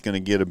probably it's going to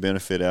get a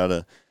benefit out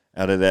of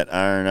that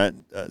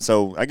iron.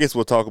 So I guess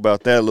we'll talk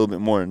about that a little bit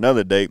more at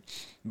another date.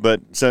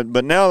 But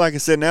now, like I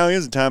said, now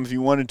is the time if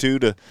you wanted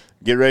to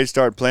get ready to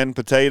start planting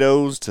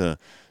potatoes, to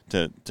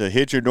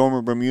hit your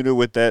dormant Bermuda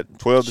with that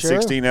 12 to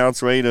 16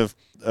 ounce rate of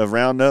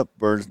Roundup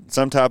or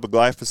some type of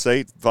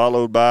glyphosate,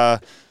 followed by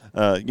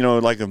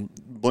like a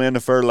blend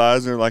of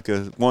fertilizer, like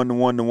a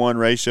 1-to-1-to-1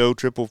 ratio,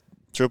 triple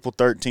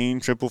 13,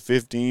 triple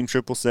 15,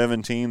 triple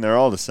 17. They're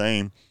all the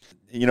same.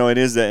 It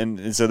is that,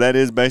 and so that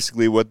is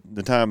basically what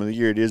the time of the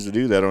year it is to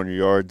do that on your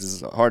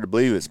yards. It's hard to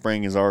believe that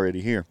spring is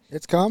already here.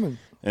 It's coming.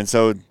 And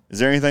so, is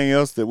there anything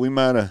else that we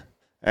might have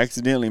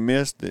accidentally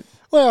missed?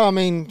 Well, I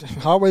mean,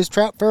 always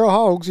trap feral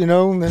hogs,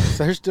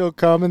 they're still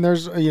coming.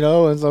 There's,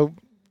 and so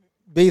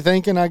be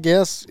thinking, I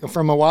guess,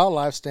 from a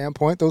wildlife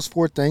standpoint, those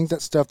 4 things,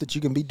 that's stuff that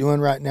you can be doing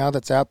right now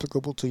that's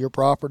applicable to your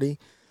property.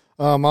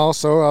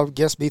 Also, I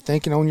guess be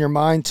thinking on your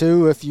mind,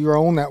 too, if you're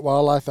on that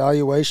wildlife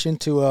valuation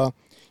to,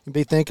 you'd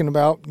be thinking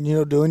about,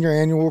 doing your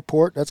annual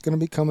report. That's going to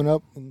be coming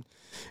up. And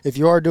if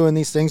you are doing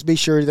these things, be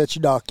sure that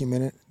you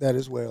document that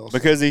as well.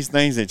 Because these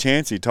things that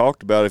Chancey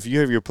talked about, if you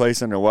have your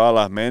place under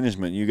wildlife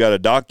management, you got to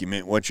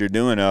document what you're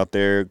doing out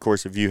there. Of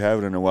course, if you have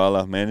it under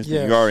wildlife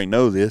management, you already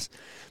know this.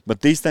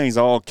 But these things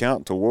all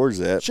count towards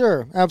that.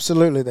 Sure,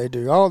 absolutely they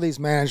do. All these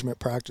management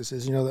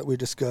practices, that we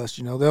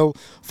discussed, they'll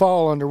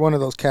fall under one of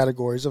those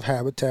categories of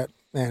habitat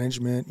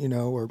management,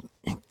 or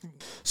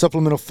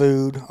supplemental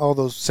food, all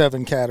those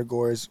 7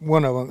 categories.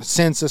 One of them,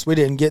 census. We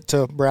didn't get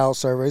to browse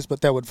surveys,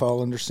 but that would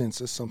fall under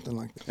census, something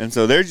like that. And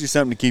so there's just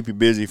something to keep you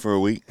busy for a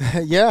week.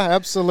 Yeah,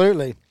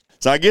 absolutely.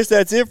 So I guess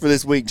that's it for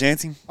this week,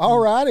 Chancey. All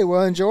righty.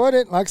 Well, enjoyed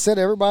it. Like I said,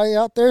 everybody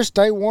out there,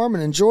 stay warm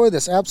and enjoy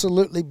this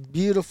absolutely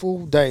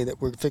beautiful day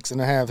that we're fixing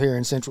to have here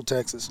in Central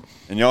Texas.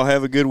 And y'all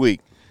have a good week.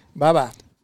 Bye-bye.